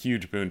been a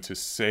huge boon to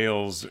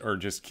sales or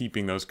just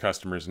keeping those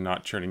customers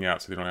not churning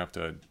out so they don't have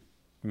to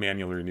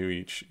manually renew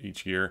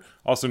each year.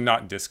 Also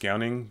not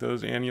discounting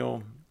those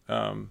annual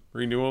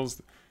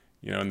renewals.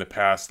 In the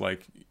past,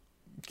 like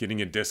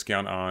getting a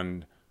discount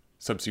on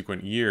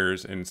subsequent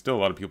years, and still a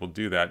lot of people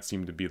do that,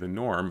 seemed to be the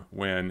norm.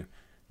 When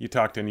you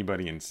talk to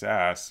anybody in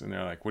SaaS and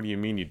they're like, what do you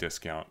mean you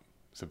discount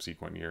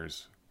subsequent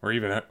years? Or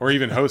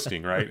even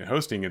hosting, right?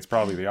 Hosting, it's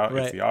probably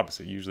it's the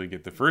opposite. You usually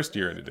get the first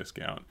year at a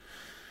discount.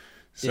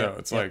 So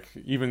it's like,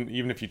 even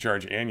if you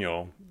charge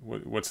annual,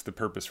 what's the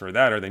purpose for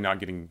that? Are they not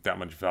getting that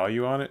much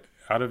value out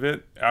of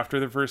it after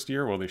the first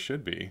year? Well, they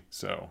should be.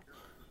 So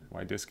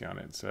why discount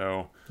it?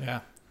 So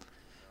yeah.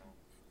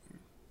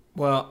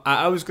 Well,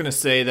 I was going to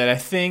say that I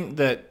think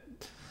that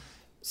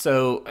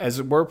so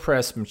as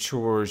WordPress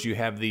matures, you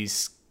have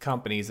these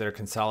companies that are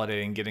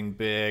consolidating, getting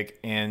big,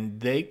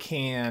 and they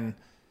can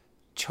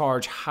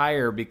charge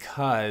higher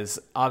because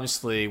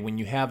obviously when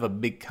you have a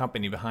big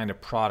company behind a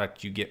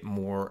product, you get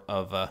more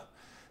of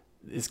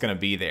it's going to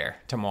be there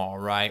tomorrow,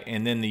 right?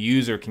 And then the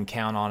user can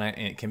count on it,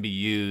 and it can be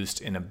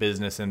used in a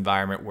business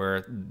environment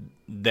where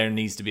there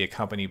needs to be a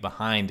company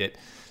behind it.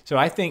 So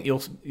I think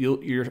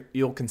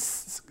you'll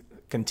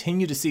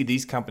continue to see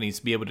these companies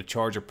be able to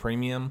charge a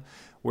premium,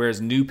 whereas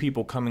new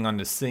people coming on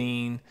the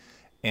scene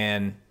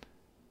and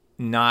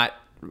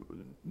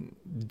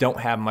don't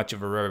have much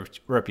of a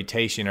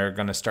reputation are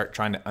going to start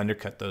trying to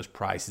undercut those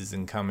prices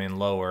and come in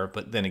lower.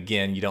 But then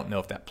again, you don't know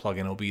if that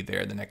plugin will be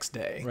there the next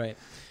day. Right.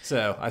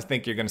 So I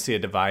think you're going to see a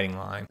dividing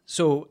line.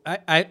 So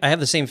I have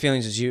the same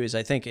feelings as you. Is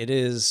I think it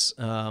is.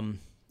 I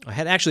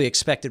had actually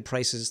expected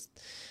prices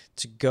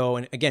to go,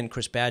 and again,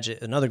 Chris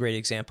Badgett, another great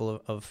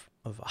example of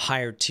a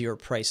higher tier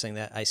pricing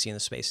that I see in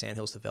the space.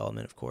 Sandhills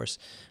Development, of course,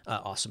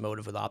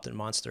 Awesomotive with Opt and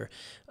Monster.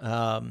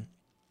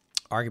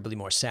 Arguably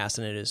more SaaS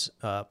than it is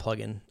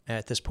plugin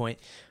at this point,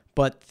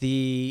 but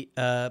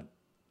I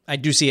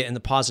do see it in the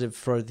positive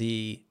for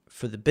the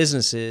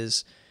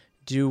businesses.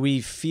 Do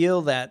we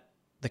feel that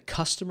the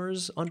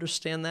customers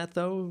understand that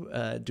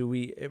though? Do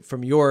we,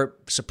 from your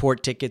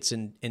support tickets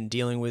and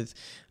dealing with,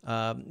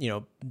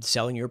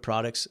 selling your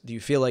products, do you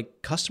feel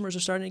like customers are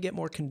starting to get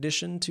more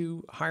conditioned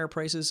to higher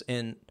prices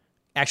and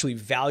actually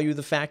value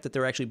the fact that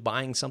they're actually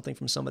buying something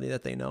from somebody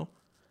that they know?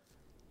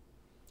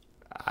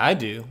 I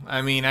do.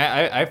 I mean,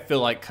 I feel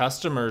like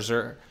customers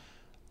are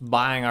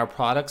buying our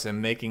products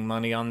and making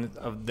money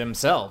of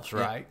themselves,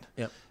 right?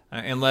 Yeah.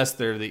 Unless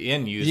they're the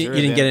end user. You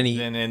didn't get any.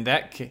 Then in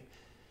that case,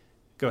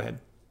 go ahead.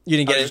 You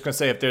didn't get. I was just going to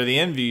say, if they're the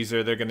end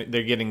user, they're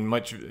getting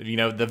much,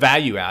 the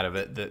value out of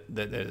it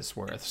that it's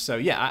worth. So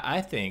yeah,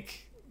 I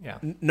think, yeah.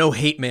 No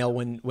hate mail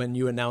when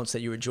you announced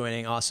that you were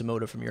joining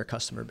Awesomotive from your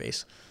customer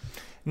base.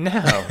 No.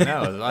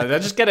 I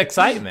just get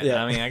excitement.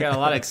 Yeah. I mean, I got a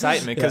lot of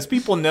excitement because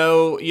people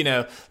know,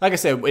 like I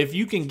said, if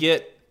you can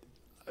get,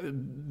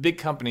 big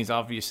companies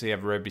obviously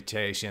have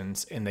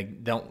reputations, and they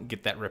don't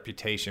get that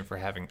reputation for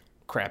having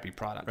crappy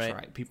products,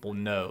 right? People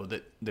know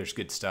that there's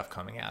good stuff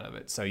coming out of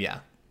it. So yeah.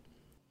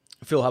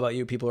 Phil, how about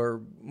you? People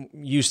are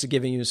used to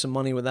giving you some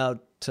money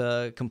without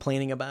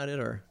complaining about it,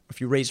 or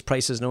if you raised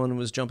prices, no one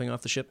was jumping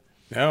off the ship?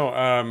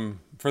 No,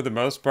 for the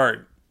most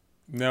part,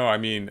 no. I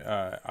mean,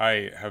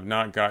 I have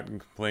not gotten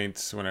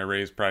complaints when I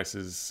raise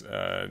prices.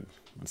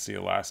 Let's see,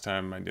 the last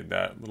time I did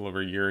that a little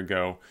over a year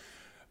ago.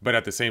 But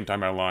at the same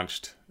time, I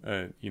launched,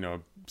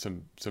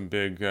 some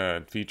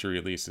big feature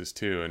releases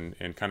too,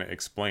 and kind of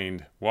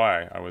explained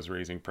why I was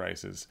raising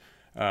prices.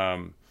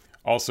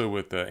 Also,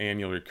 with the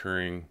annual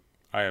recurring,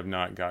 I have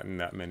not gotten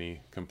that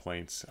many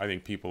complaints. I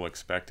think people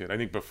expect it. I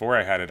think before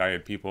I had it, I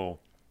had people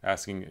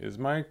asking, "Is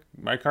my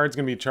card's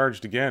going to be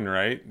charged again,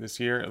 right, this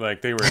year?"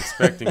 Like they were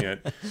expecting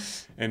it,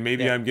 and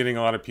maybe I'm getting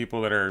a lot of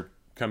people that are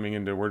coming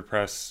into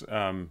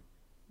WordPress.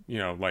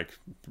 Like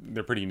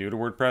they're pretty new to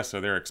WordPress, so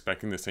they're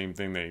expecting the same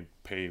thing they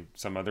pay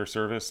some other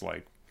service,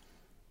 like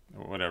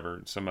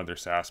whatever, some other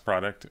SaaS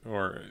product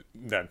or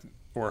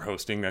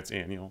hosting that's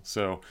annual.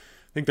 So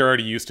I think they're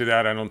already used to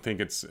that. I don't think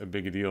it's a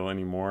big a deal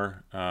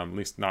anymore, at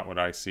least not what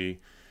I see.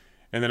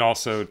 And then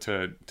also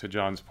to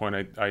John's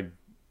point,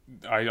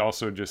 I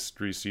also just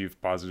received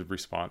positive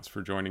response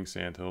for joining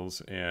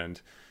Sandhills,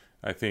 and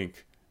I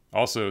think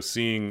also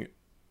seeing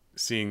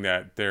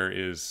that there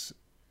is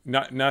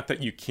not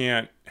that you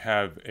can't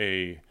have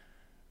a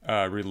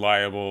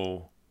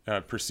reliable,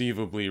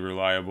 perceivably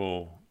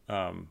reliable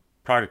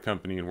product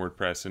company in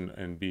WordPress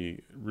and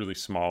be really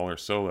small or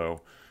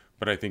solo,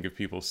 but I think if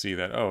people see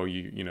that, oh,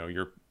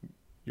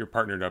 you're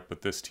partnered up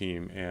with this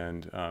team,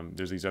 and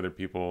there's these other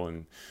people,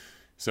 and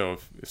so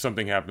if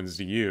something happens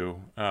to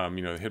you,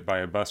 hit by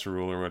a bus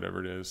rule or whatever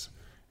it is,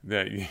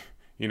 that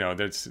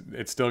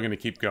it's still going to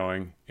keep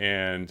going,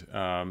 and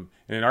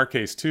in our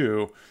case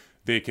too,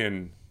 they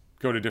can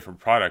go to different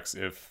products.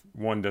 If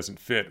one doesn't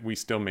fit, we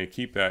still may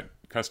keep that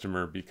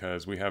customer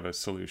because we have a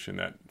solution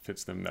that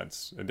fits them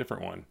that's a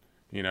different one,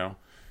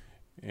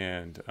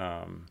 and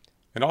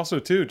also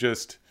too,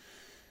 just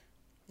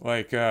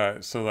like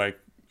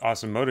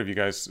Awesomotive, you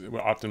guys,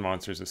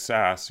 OptinMonsters is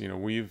SaaS.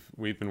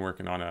 We've been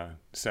working on a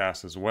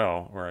SaaS as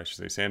well, or I should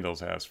say Sandhills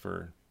has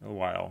for a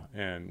while,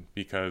 and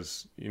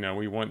because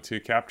we want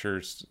to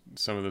capture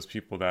some of those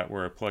people that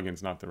where a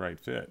plugin's not the right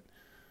fit.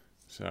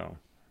 So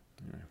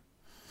anyway.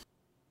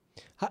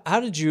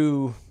 How did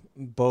you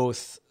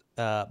both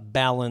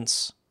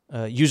balance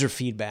user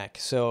feedback,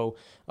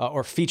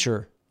 or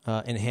feature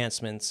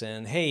enhancements,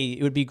 and hey,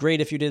 it would be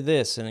great if you did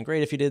this, and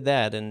great if you did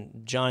that?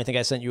 And John, I think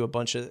I sent you a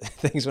bunch of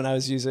things when I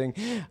was using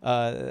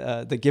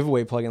the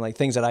giveaway plugin, like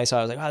things that I saw.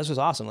 I was like, oh, this was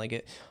awesome. Like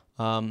it,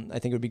 I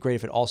think it would be great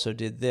if it also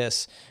did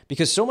this,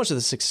 because so much of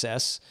the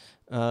success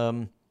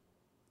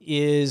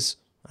is,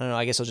 I don't know,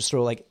 I guess I'll just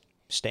throw like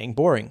staying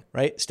boring,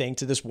 right? Staying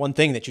to this one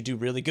thing that you do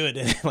really good,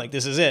 and like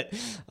this is it.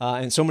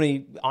 And so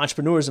many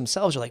entrepreneurs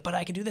themselves are like, but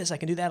I can do this, I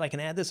can do that, I can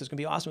add this. It's gonna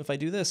be awesome if I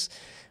do this.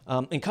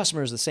 And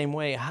customers the same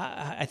way.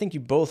 I think you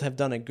both have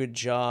done a good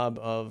job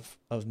of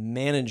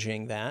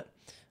managing that.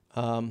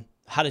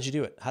 How did you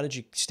do it? How did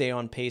you stay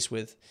on pace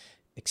with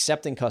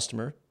accepting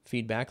customer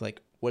feedback?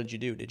 Like, what did you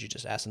do? Did you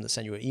just ask them to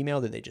send you an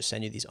email? Did they just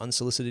send you these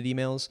unsolicited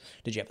emails?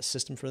 Did you have a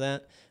system for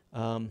that?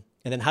 And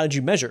then how did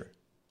you measure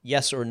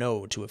yes or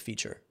no to a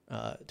feature,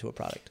 to a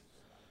product?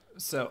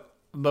 So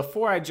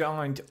before I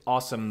joined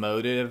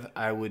Awesomotive,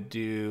 I would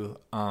do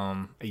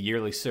a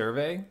yearly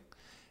survey,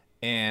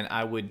 and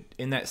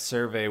in that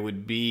survey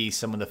would be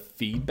some of the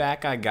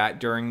feedback I got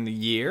during the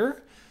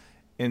year,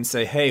 and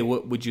say, hey,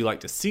 what would you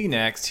like to see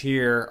next?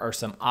 Here are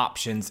some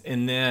options,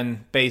 and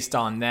then based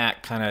on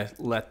that, kind of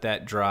let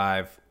that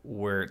drive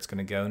where it's going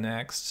to go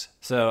next.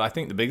 So I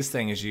think the biggest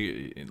thing is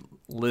you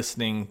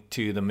listening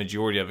to the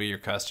majority of your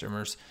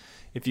customers.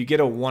 If you get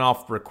a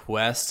one-off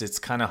request, it's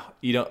kind of,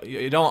 you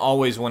don't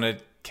always want to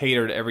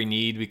cater to every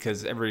need,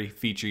 because every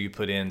feature you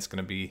put in is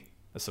going to be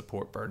a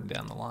support burden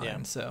down the line.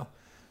 Yeah. So,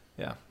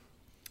 yeah.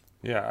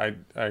 Yeah,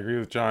 I agree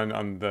with John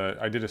on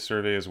I did a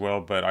survey as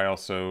well, but I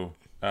also,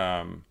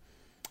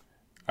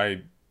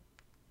 I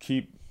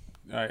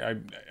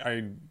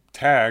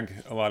tag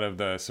a lot of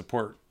the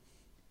support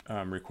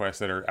requests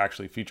that are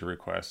actually feature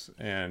requests,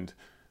 and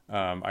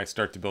I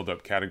start to build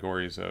up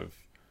categories of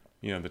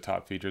the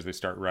top features, they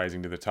start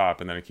rising to the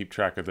top, and then I keep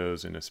track of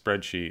those in a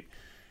spreadsheet.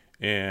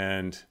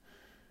 And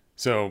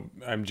so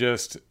I'm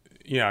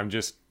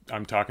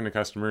talking to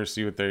customers,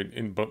 see what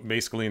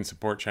basically in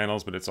support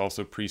channels, but it's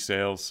also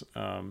pre-sales,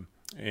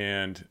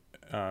 and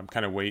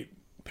kind of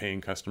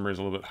paying customers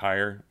a little bit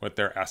higher what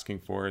they're asking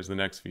for as the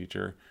next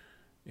feature,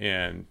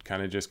 and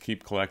kind of just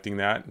keep collecting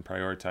that and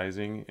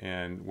prioritizing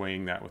and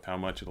weighing that with how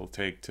much it'll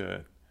take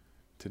to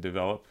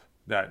develop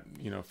that,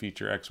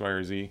 feature X, Y,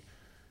 or Z,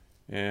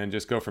 and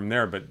just go from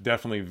there. But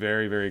definitely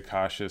very, very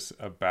cautious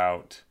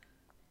about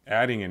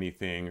adding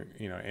anything,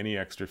 any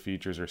extra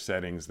features or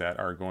settings that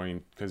are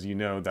going, because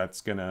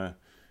that's going to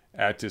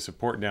add to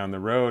support down the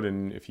road.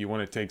 And if you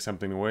want to take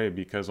something away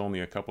because only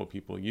a couple of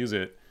people use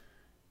it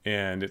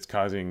and it's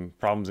causing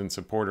problems in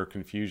support or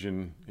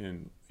confusion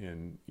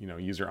in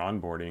user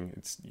onboarding,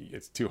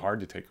 it's too hard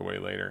to take away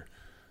later.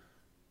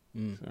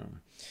 So.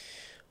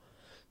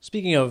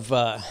 Speaking of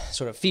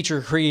sort of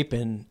feature creep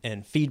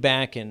and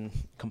feedback and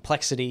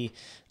complexity,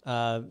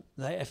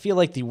 I feel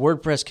like the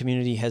WordPress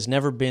community has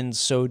never been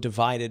so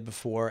divided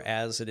before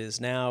as it is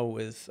now,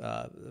 with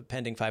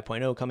pending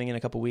 5.0 coming in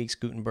a couple weeks,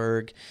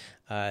 Gutenberg,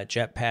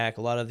 Jetpack,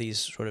 a lot of these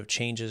sort of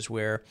changes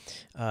where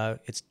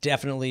it's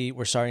definitely,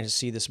 we're starting to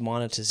see this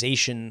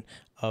monetization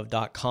of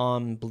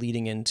 .com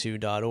bleeding into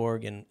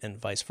 .org and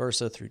vice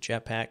versa through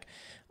Jetpack.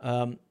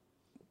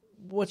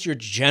 What's your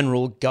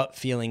general gut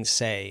feeling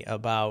say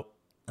about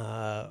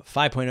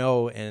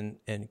 5.0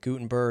 and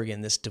Gutenberg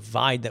and this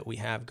divide that we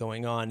have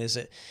going on? Is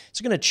it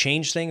going to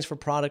change things for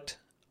product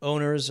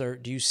owners, or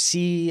do you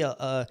see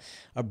a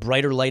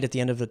brighter light at the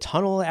end of the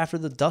tunnel after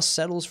the dust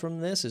settles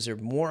from this? Is there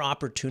more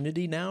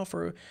opportunity now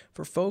for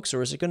folks,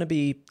 or is it going to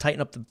be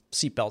tighten up the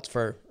seatbelts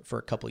for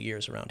a couple of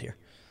years around here?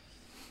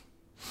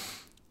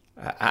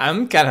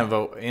 I'm kind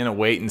of in a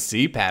wait and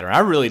see pattern. I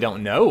really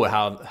don't know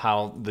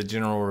how the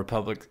general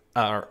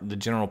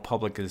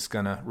public is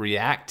going to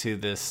react to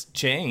this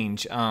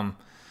change.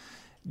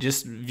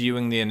 Just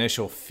viewing the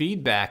initial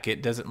feedback,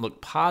 it doesn't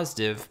look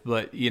positive,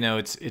 but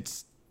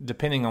it's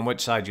depending on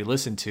which side you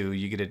listen to,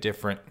 you get a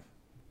different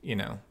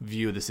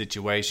view of the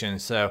situation.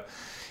 So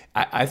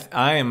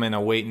I am in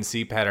a wait and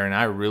see pattern.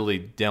 I really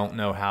don't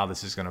know how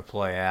this is going to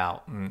play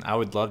out, and I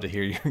would love to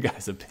hear your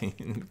guys'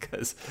 opinion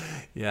because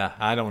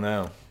I don't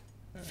know.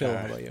 Phil,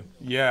 how about you?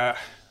 Yeah,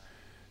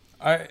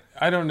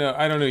 I don't know.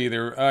 I don't know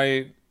either.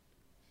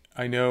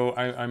 I know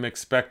I'm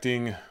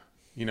expecting,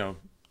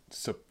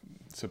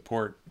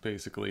 support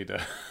basically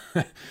to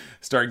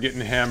start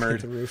getting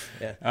hammered. The roof.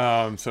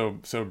 Yeah.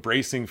 So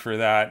bracing for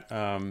that.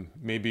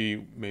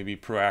 Maybe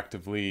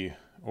proactively,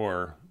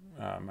 or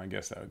I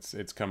guess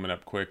it's coming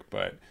up quick.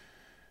 But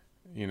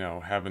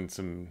having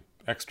some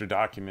extra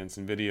documents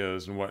and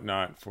videos and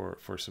whatnot for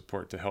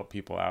support to help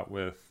people out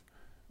with.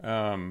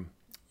 My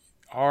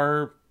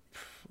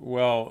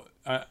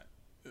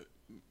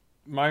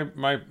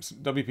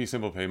WP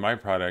SimplePay, my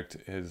product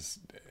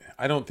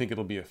I don't think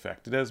it'll be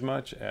affected as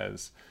much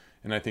as,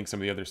 and I think some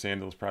of the other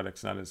Sandals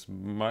products not as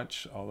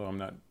much, although I'm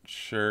not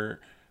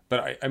sure.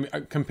 But I mean,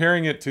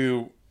 comparing it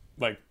to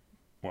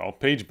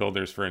page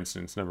builders, for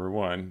instance, number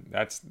one,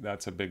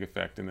 that's a big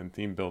effect, and then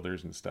theme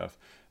builders and stuff.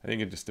 I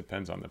think it just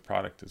depends on the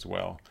product as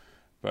well.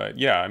 But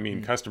yeah, I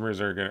mean,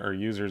 customers or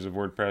users of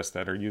WordPress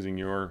that are using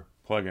your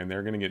plugin,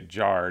 they're going to get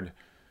jarred.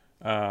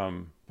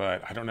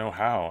 But I don't know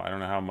how. I don't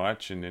know how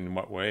much and in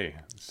what way.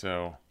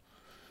 So,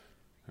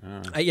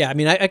 I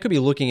mean, I could be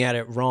looking at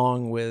it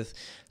wrong with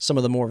some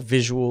of the more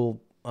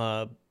visual,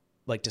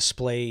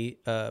 display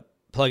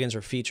plugins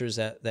or features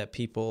that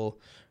people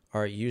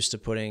are used to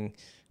putting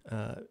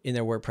in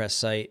their WordPress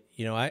site.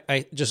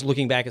 I just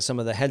looking back at some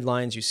of the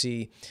headlines, you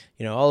see,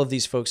 all of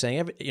these folks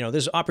saying,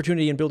 there's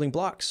opportunity in building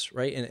blocks,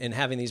 right, and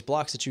having these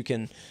blocks that you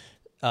can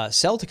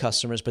sell to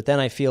customers. But then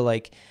I feel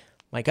like,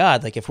 my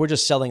God, if we're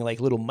just selling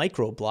little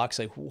micro blocks,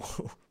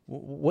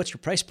 what's your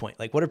price point?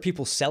 What are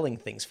people selling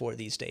things for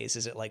these days?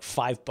 Is it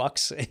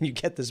 $5 and you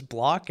get this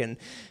block, and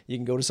you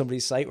can go to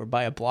somebody's site or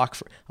buy a buck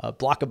a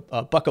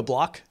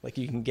block?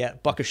 You can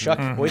get buck a shuck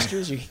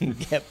oysters. You can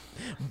get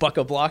buck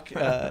a block.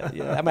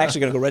 I'm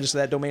actually going to go register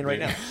that domain right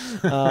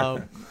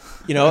now.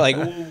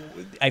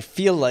 I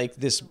feel like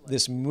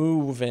this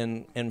move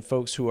and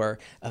folks who are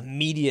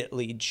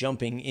immediately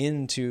jumping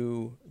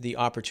into the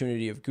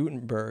opportunity of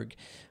Gutenberg,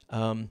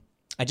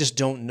 I just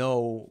don't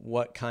know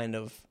what kind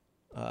of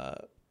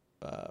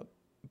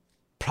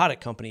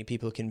product company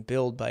people can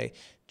build by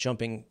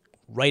jumping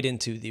right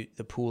into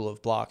the pool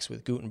of blocks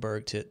with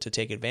Gutenberg to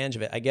take advantage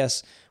of it. I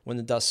guess when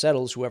the dust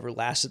settles, whoever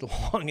lasted the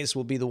longest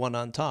will be the one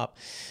on top,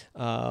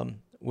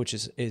 which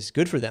is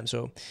good for them.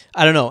 So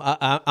I don't know.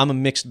 I'm a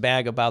mixed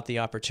bag about the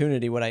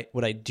opportunity.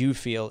 What I do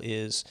feel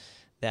is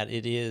that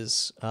it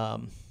is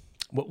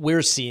what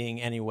we're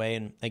seeing anyway,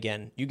 and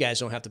again, you guys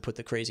don't have to put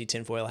the crazy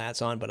tinfoil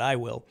hats on, but I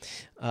will,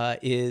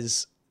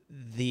 is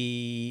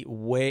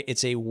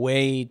it's a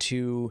way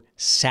to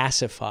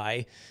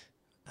SaaSify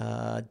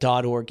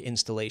 .org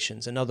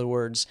installations. In other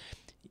words,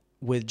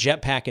 with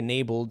Jetpack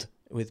enabled,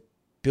 with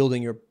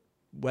building your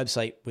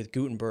website with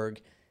Gutenberg,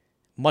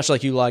 much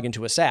like you log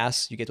into a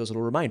SaaS, you get those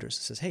little reminders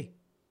that says, hey,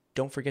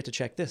 don't forget to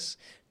check this.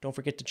 Don't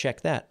forget to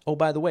check that. Oh,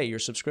 by the way, your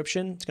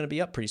subscription, it's going to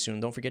be up pretty soon.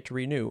 Don't forget to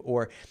renew.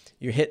 Or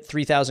you hit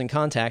 3,000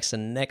 contacts. The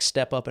next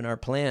step up in our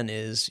plan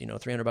is,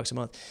 $300 a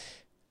month.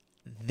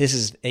 This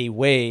is a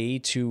way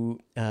to,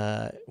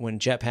 when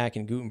Jetpack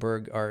and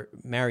Gutenberg are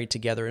married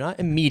together, not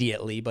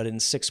immediately, but in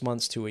 6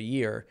 months to a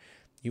year,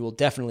 you will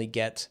definitely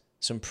get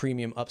some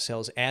premium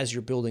upsells as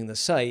you're building the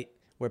site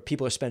where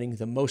people are spending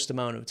the most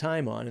amount of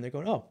time on, and they're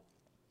going, oh,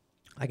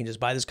 I can just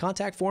buy this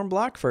contact form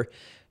block for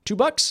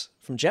 $2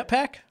 from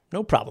Jetpack.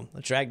 No problem.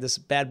 Let's drag this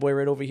bad boy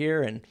right over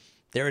here, and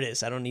there it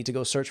is. I don't need to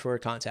go search for a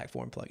contact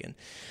form plugin.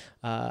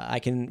 I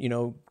can,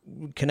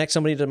 connect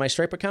somebody to my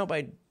Stripe account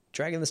by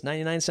dragging this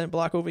 99-cent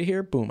block over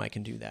here. Boom, I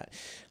can do that.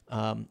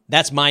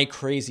 That's my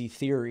crazy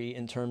theory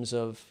in terms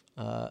of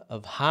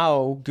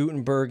how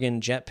Gutenberg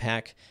and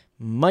Jetpack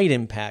might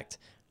impact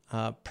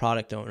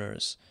product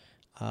owners.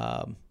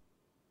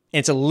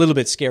 It's a little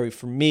bit scary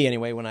for me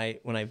anyway when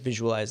I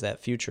visualize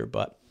that future,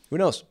 but who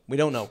knows? We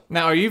don't know.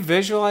 Now, are you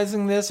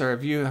visualizing this, or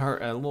have you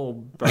heard a little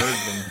bird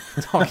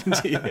been talking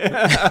to you?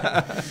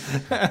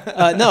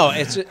 No,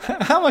 it's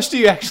how much do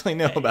you actually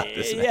know about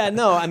this? Yeah,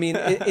 no, I mean,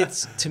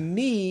 it's to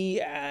me,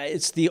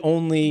 it's the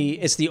only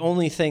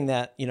thing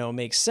that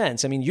makes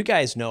sense. I mean, you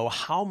guys know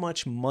how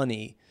much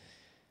money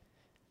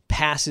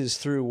passes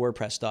through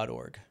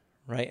WordPress.org,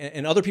 right?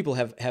 And other people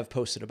have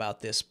posted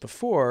about this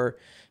before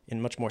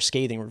in much more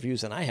scathing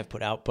reviews than I have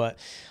put out, but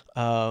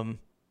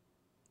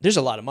there's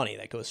a lot of money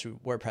that goes through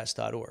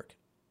WordPress.org.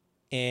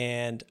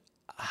 And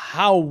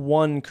how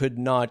one could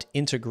not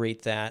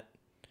integrate that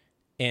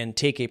and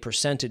take a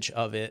percentage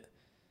of it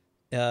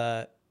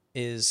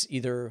is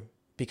either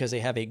because they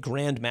have a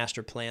grand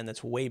master plan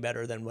that's way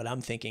better than what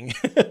I'm thinking,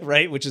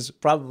 right? Which is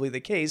probably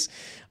the case.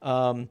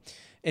 And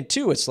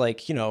two, it's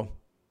like,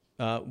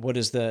 how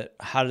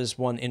does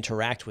one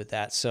interact with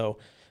that? So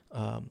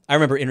I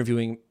remember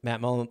interviewing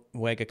Matt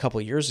Mullenweg a couple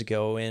of years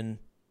ago, and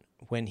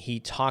when he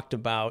talked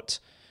about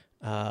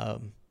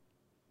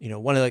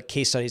one of the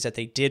case studies that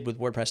they did with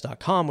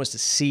WordPress.com was to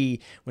see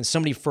when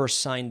somebody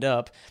first signed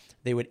up,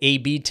 they would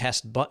A/B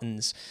test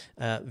buttons,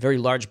 very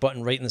large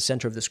button right in the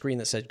center of the screen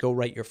that said, go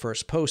write your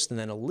first post, and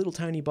then a little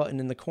tiny button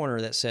in the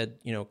corner that said,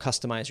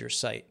 customize your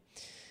site.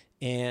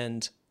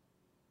 And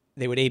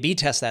they would A/B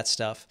test that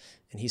stuff.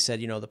 And he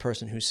said, the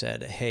person who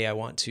said, hey, I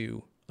want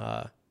to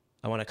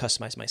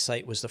customize my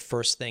site was the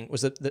first thing,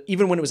 was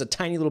even when it was a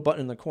tiny little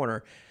button in the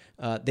corner,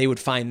 they would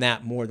find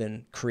that more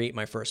than create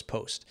my first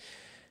post.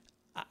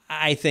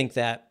 I think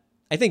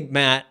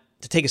Matt,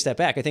 to take a step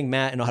back, I think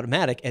Matt and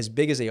Automattic, as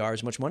big as they are,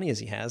 as much money as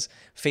he has,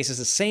 faces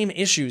the same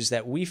issues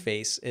that we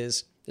face.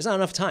 Is there's not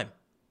enough time.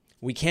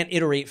 We can't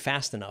iterate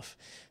fast enough.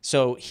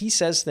 So he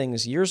says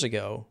things years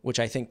ago,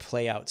 which I think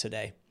play out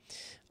today.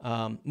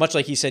 Much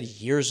like he said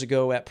years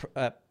ago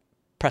at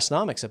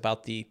Pressnomics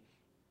about the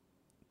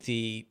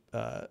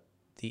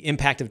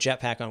impact of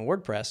Jetpack on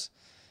WordPress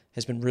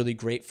has been really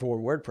great for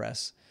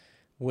WordPress,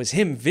 was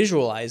him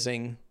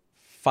visualizing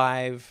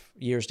 5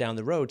 years down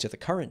the road to the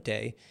current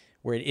day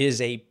where it is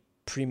a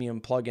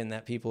premium plugin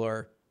that people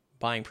are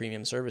buying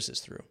premium services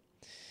through.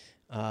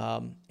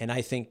 And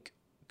I think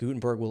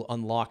Gutenberg will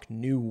unlock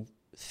new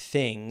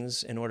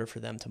things in order for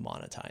them to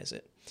monetize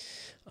it.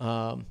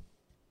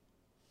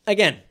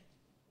 Again,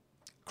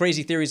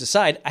 crazy theories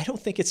aside, I don't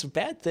think it's a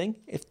bad thing.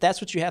 If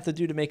that's what you have to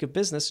do to make a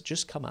business,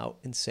 just come out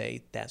and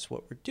say that's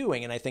what we're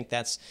doing. And I think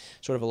that's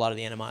sort of a lot of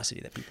the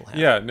animosity that people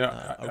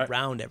have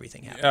around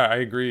everything happening. Yeah, I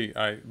agree.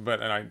 I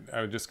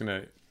was just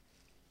going to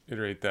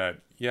iterate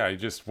that. Yeah, I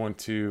just want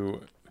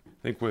to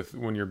think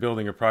when you're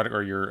building a product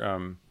or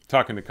you're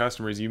talking to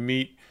customers, you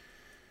meet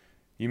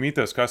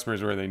those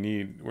customers where they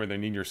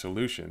need your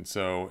solution.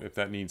 So if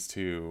that needs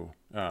to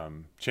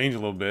change a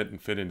little bit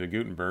and fit into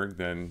Gutenberg,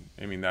 then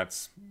I mean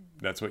that's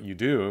what you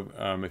do.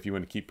 If you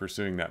want to keep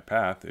pursuing that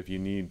path, if you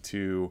need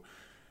to,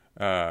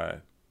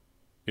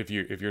 if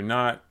you're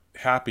not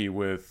happy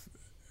with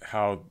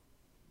how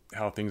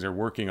things are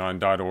working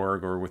on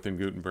 .org or within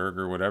Gutenberg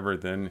or whatever,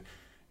 then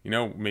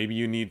maybe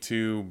you need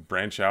to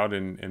branch out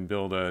and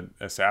build a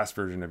SaaS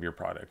version of your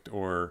product,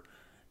 or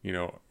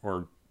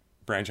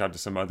branch out to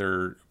some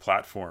other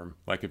platform.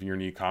 Like if you're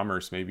in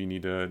e-commerce, maybe you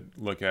need to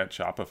look at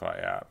Shopify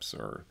apps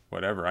or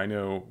whatever. I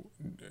know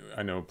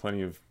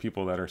plenty of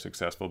people that are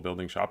successful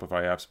building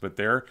Shopify apps, but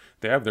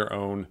they have their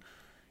own,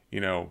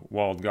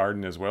 walled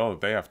garden as well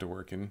that they have to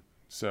work in.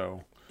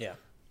 So yeah.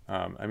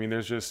 I mean,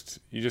 you just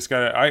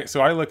gotta, so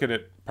I look at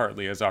it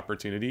partly as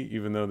opportunity,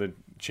 even though the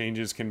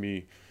changes can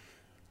be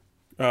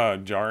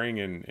jarring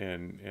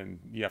and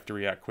you have to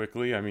react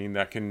quickly. I mean,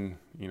 that can,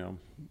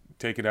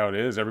 take it out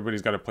is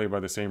everybody's got to play by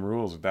the same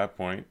rules at that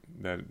point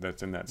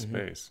that's in that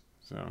space.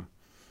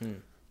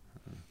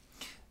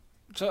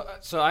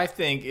 So I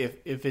think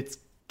if it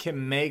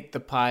can make the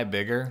pie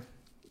bigger,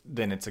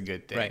 then it's a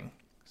good thing. Right.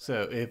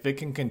 So if it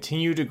can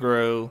continue to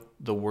grow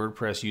the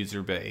WordPress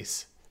user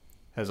base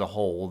as a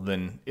whole,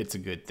 then it's a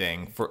good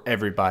thing for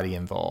everybody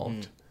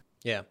involved.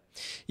 Yeah.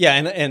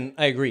 And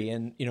I agree.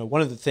 And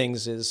one of the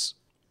things is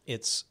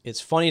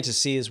it's funny to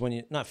see is when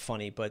you, not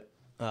funny, but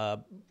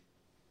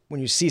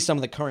when you see some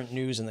of the current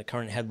news and the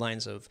current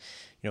headlines of,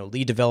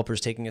 lead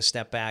developers taking a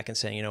step back and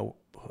saying,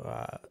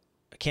 I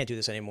can't do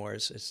this anymore.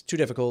 It's too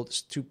difficult.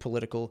 It's too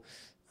political.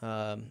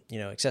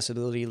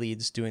 Accessibility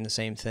leads doing the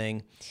same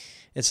thing.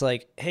 It's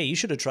like, hey, you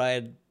should have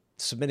tried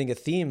submitting a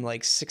theme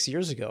like 6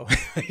 years ago.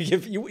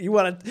 If you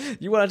want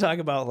to talk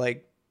about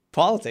like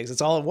politics,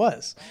 that's all it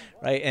was,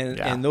 right?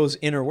 And those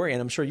inner work,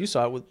 and I'm sure you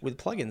saw it with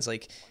plugins.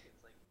 Like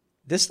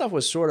this stuff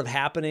was sort of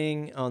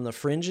happening on the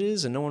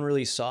fringes, and no one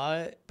really saw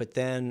it. But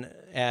then,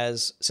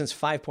 since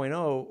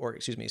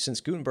 5.0,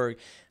 since Gutenberg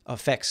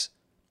affects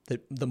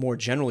the more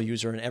general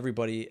user and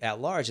everybody at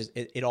large,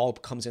 it all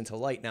comes into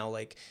light now.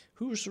 Like,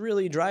 who's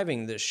really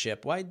driving this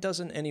ship? Why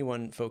doesn't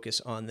anyone focus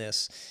on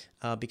this?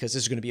 Because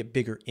this is going to be a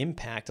bigger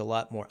impact, a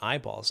lot more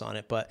eyeballs on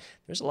it. But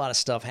there's a lot of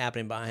stuff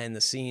happening behind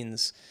the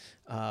scenes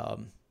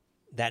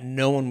that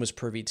no one was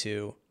privy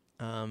to.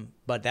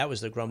 But that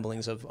was the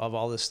grumblings of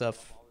all this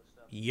stuff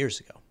years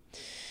ago.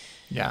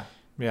 Yeah.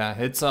 Yeah.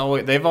 There's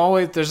always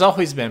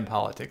been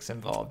politics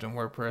involved in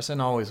WordPress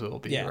and always will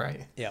be,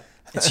 right? Yeah.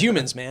 It's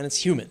humans, man. It's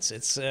humans.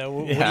 It's what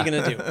are you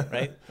going to do,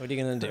 right? What are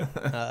you going to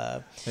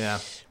do?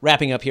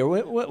 Wrapping up here,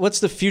 what's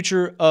the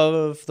future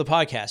of the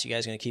podcast? You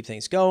guys going to keep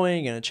things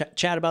going? You're going to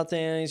chat about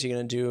things? You're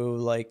going to do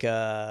like,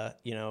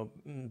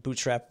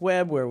 Bootstrap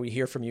Web, where we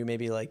hear from you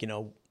maybe like,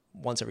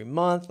 once every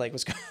month? Like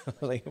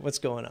what's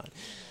going on?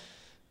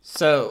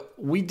 So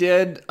we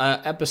did an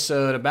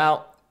episode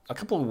about a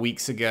couple of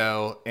weeks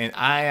ago, and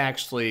I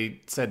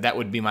actually said that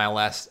would be my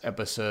last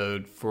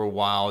episode for a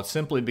while,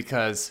 simply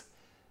because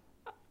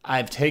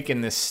I've taken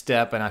this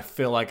step and I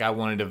feel like I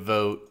want to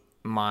devote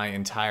my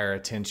entire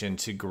attention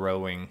to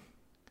growing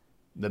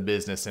the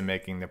business and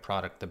making the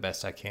product the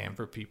best I can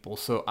for people.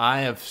 So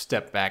I have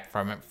stepped back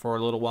from it for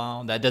a little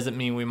while. That doesn't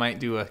mean we might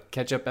do a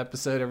catch-up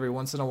episode every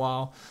once in a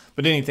while,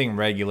 but anything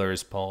regular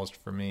is paused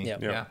for me.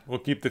 Yep. Yeah. We'll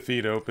keep the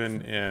feed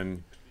open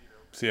and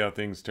see how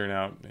things turn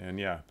out, and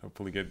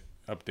hopefully get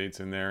updates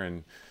in there,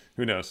 and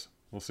who knows?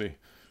 We'll see.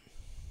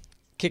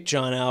 Kick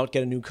John out,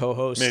 get a new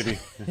co-host. Maybe.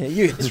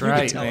 That's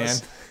right, man.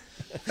 Us.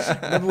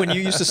 Remember when you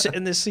used to sit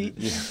in this seat?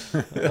 Yeah.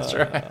 That's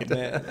right.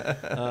 Man.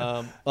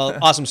 Well,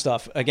 awesome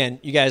stuff. Again,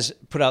 you guys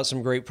put out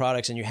some great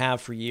products, and you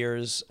have for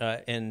years.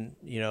 And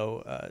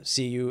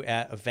see you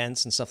at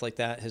events and stuff like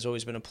that has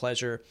always been a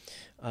pleasure.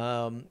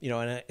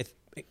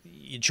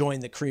 You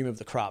joined the cream of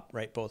the crop,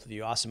 right? Both of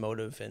you,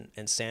 Automotive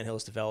and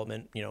Sandhills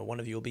Development. One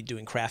of you will be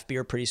doing craft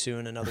beer pretty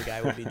soon. Another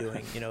guy will be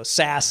doing,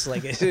 SaaS.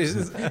 Like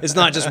it's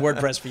not just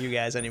WordPress for you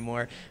guys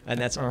anymore, and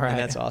that's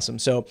awesome.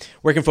 So,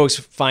 where can folks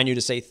find you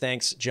to say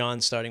thanks, John?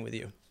 Starting with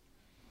you.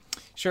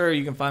 Sure,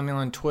 you can find me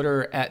on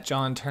Twitter at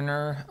John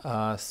Turner,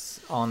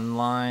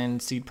 online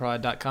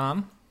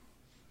seedprod.com.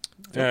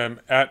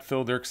 At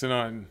Phil Dirksen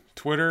on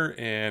Twitter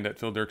and at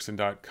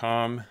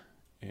phildirksen.com,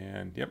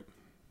 and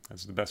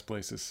that's the best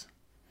places.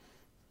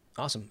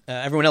 Awesome.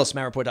 Everyone else,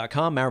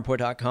 matreport.com,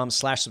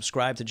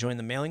 matreport.com/subscribe to join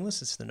the mailing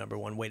list. It's the number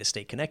one way to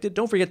stay connected.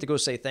 Don't forget to go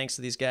say thanks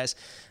to these guys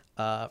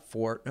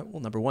for,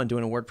 number one,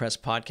 doing a WordPress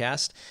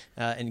podcast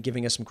and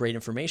giving us some great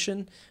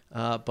information,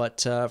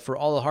 but for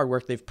all the hard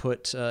work they've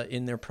put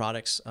in their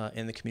products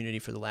in the community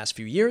for the last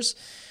few years.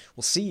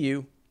 We'll see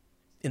you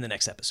in the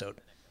next episode.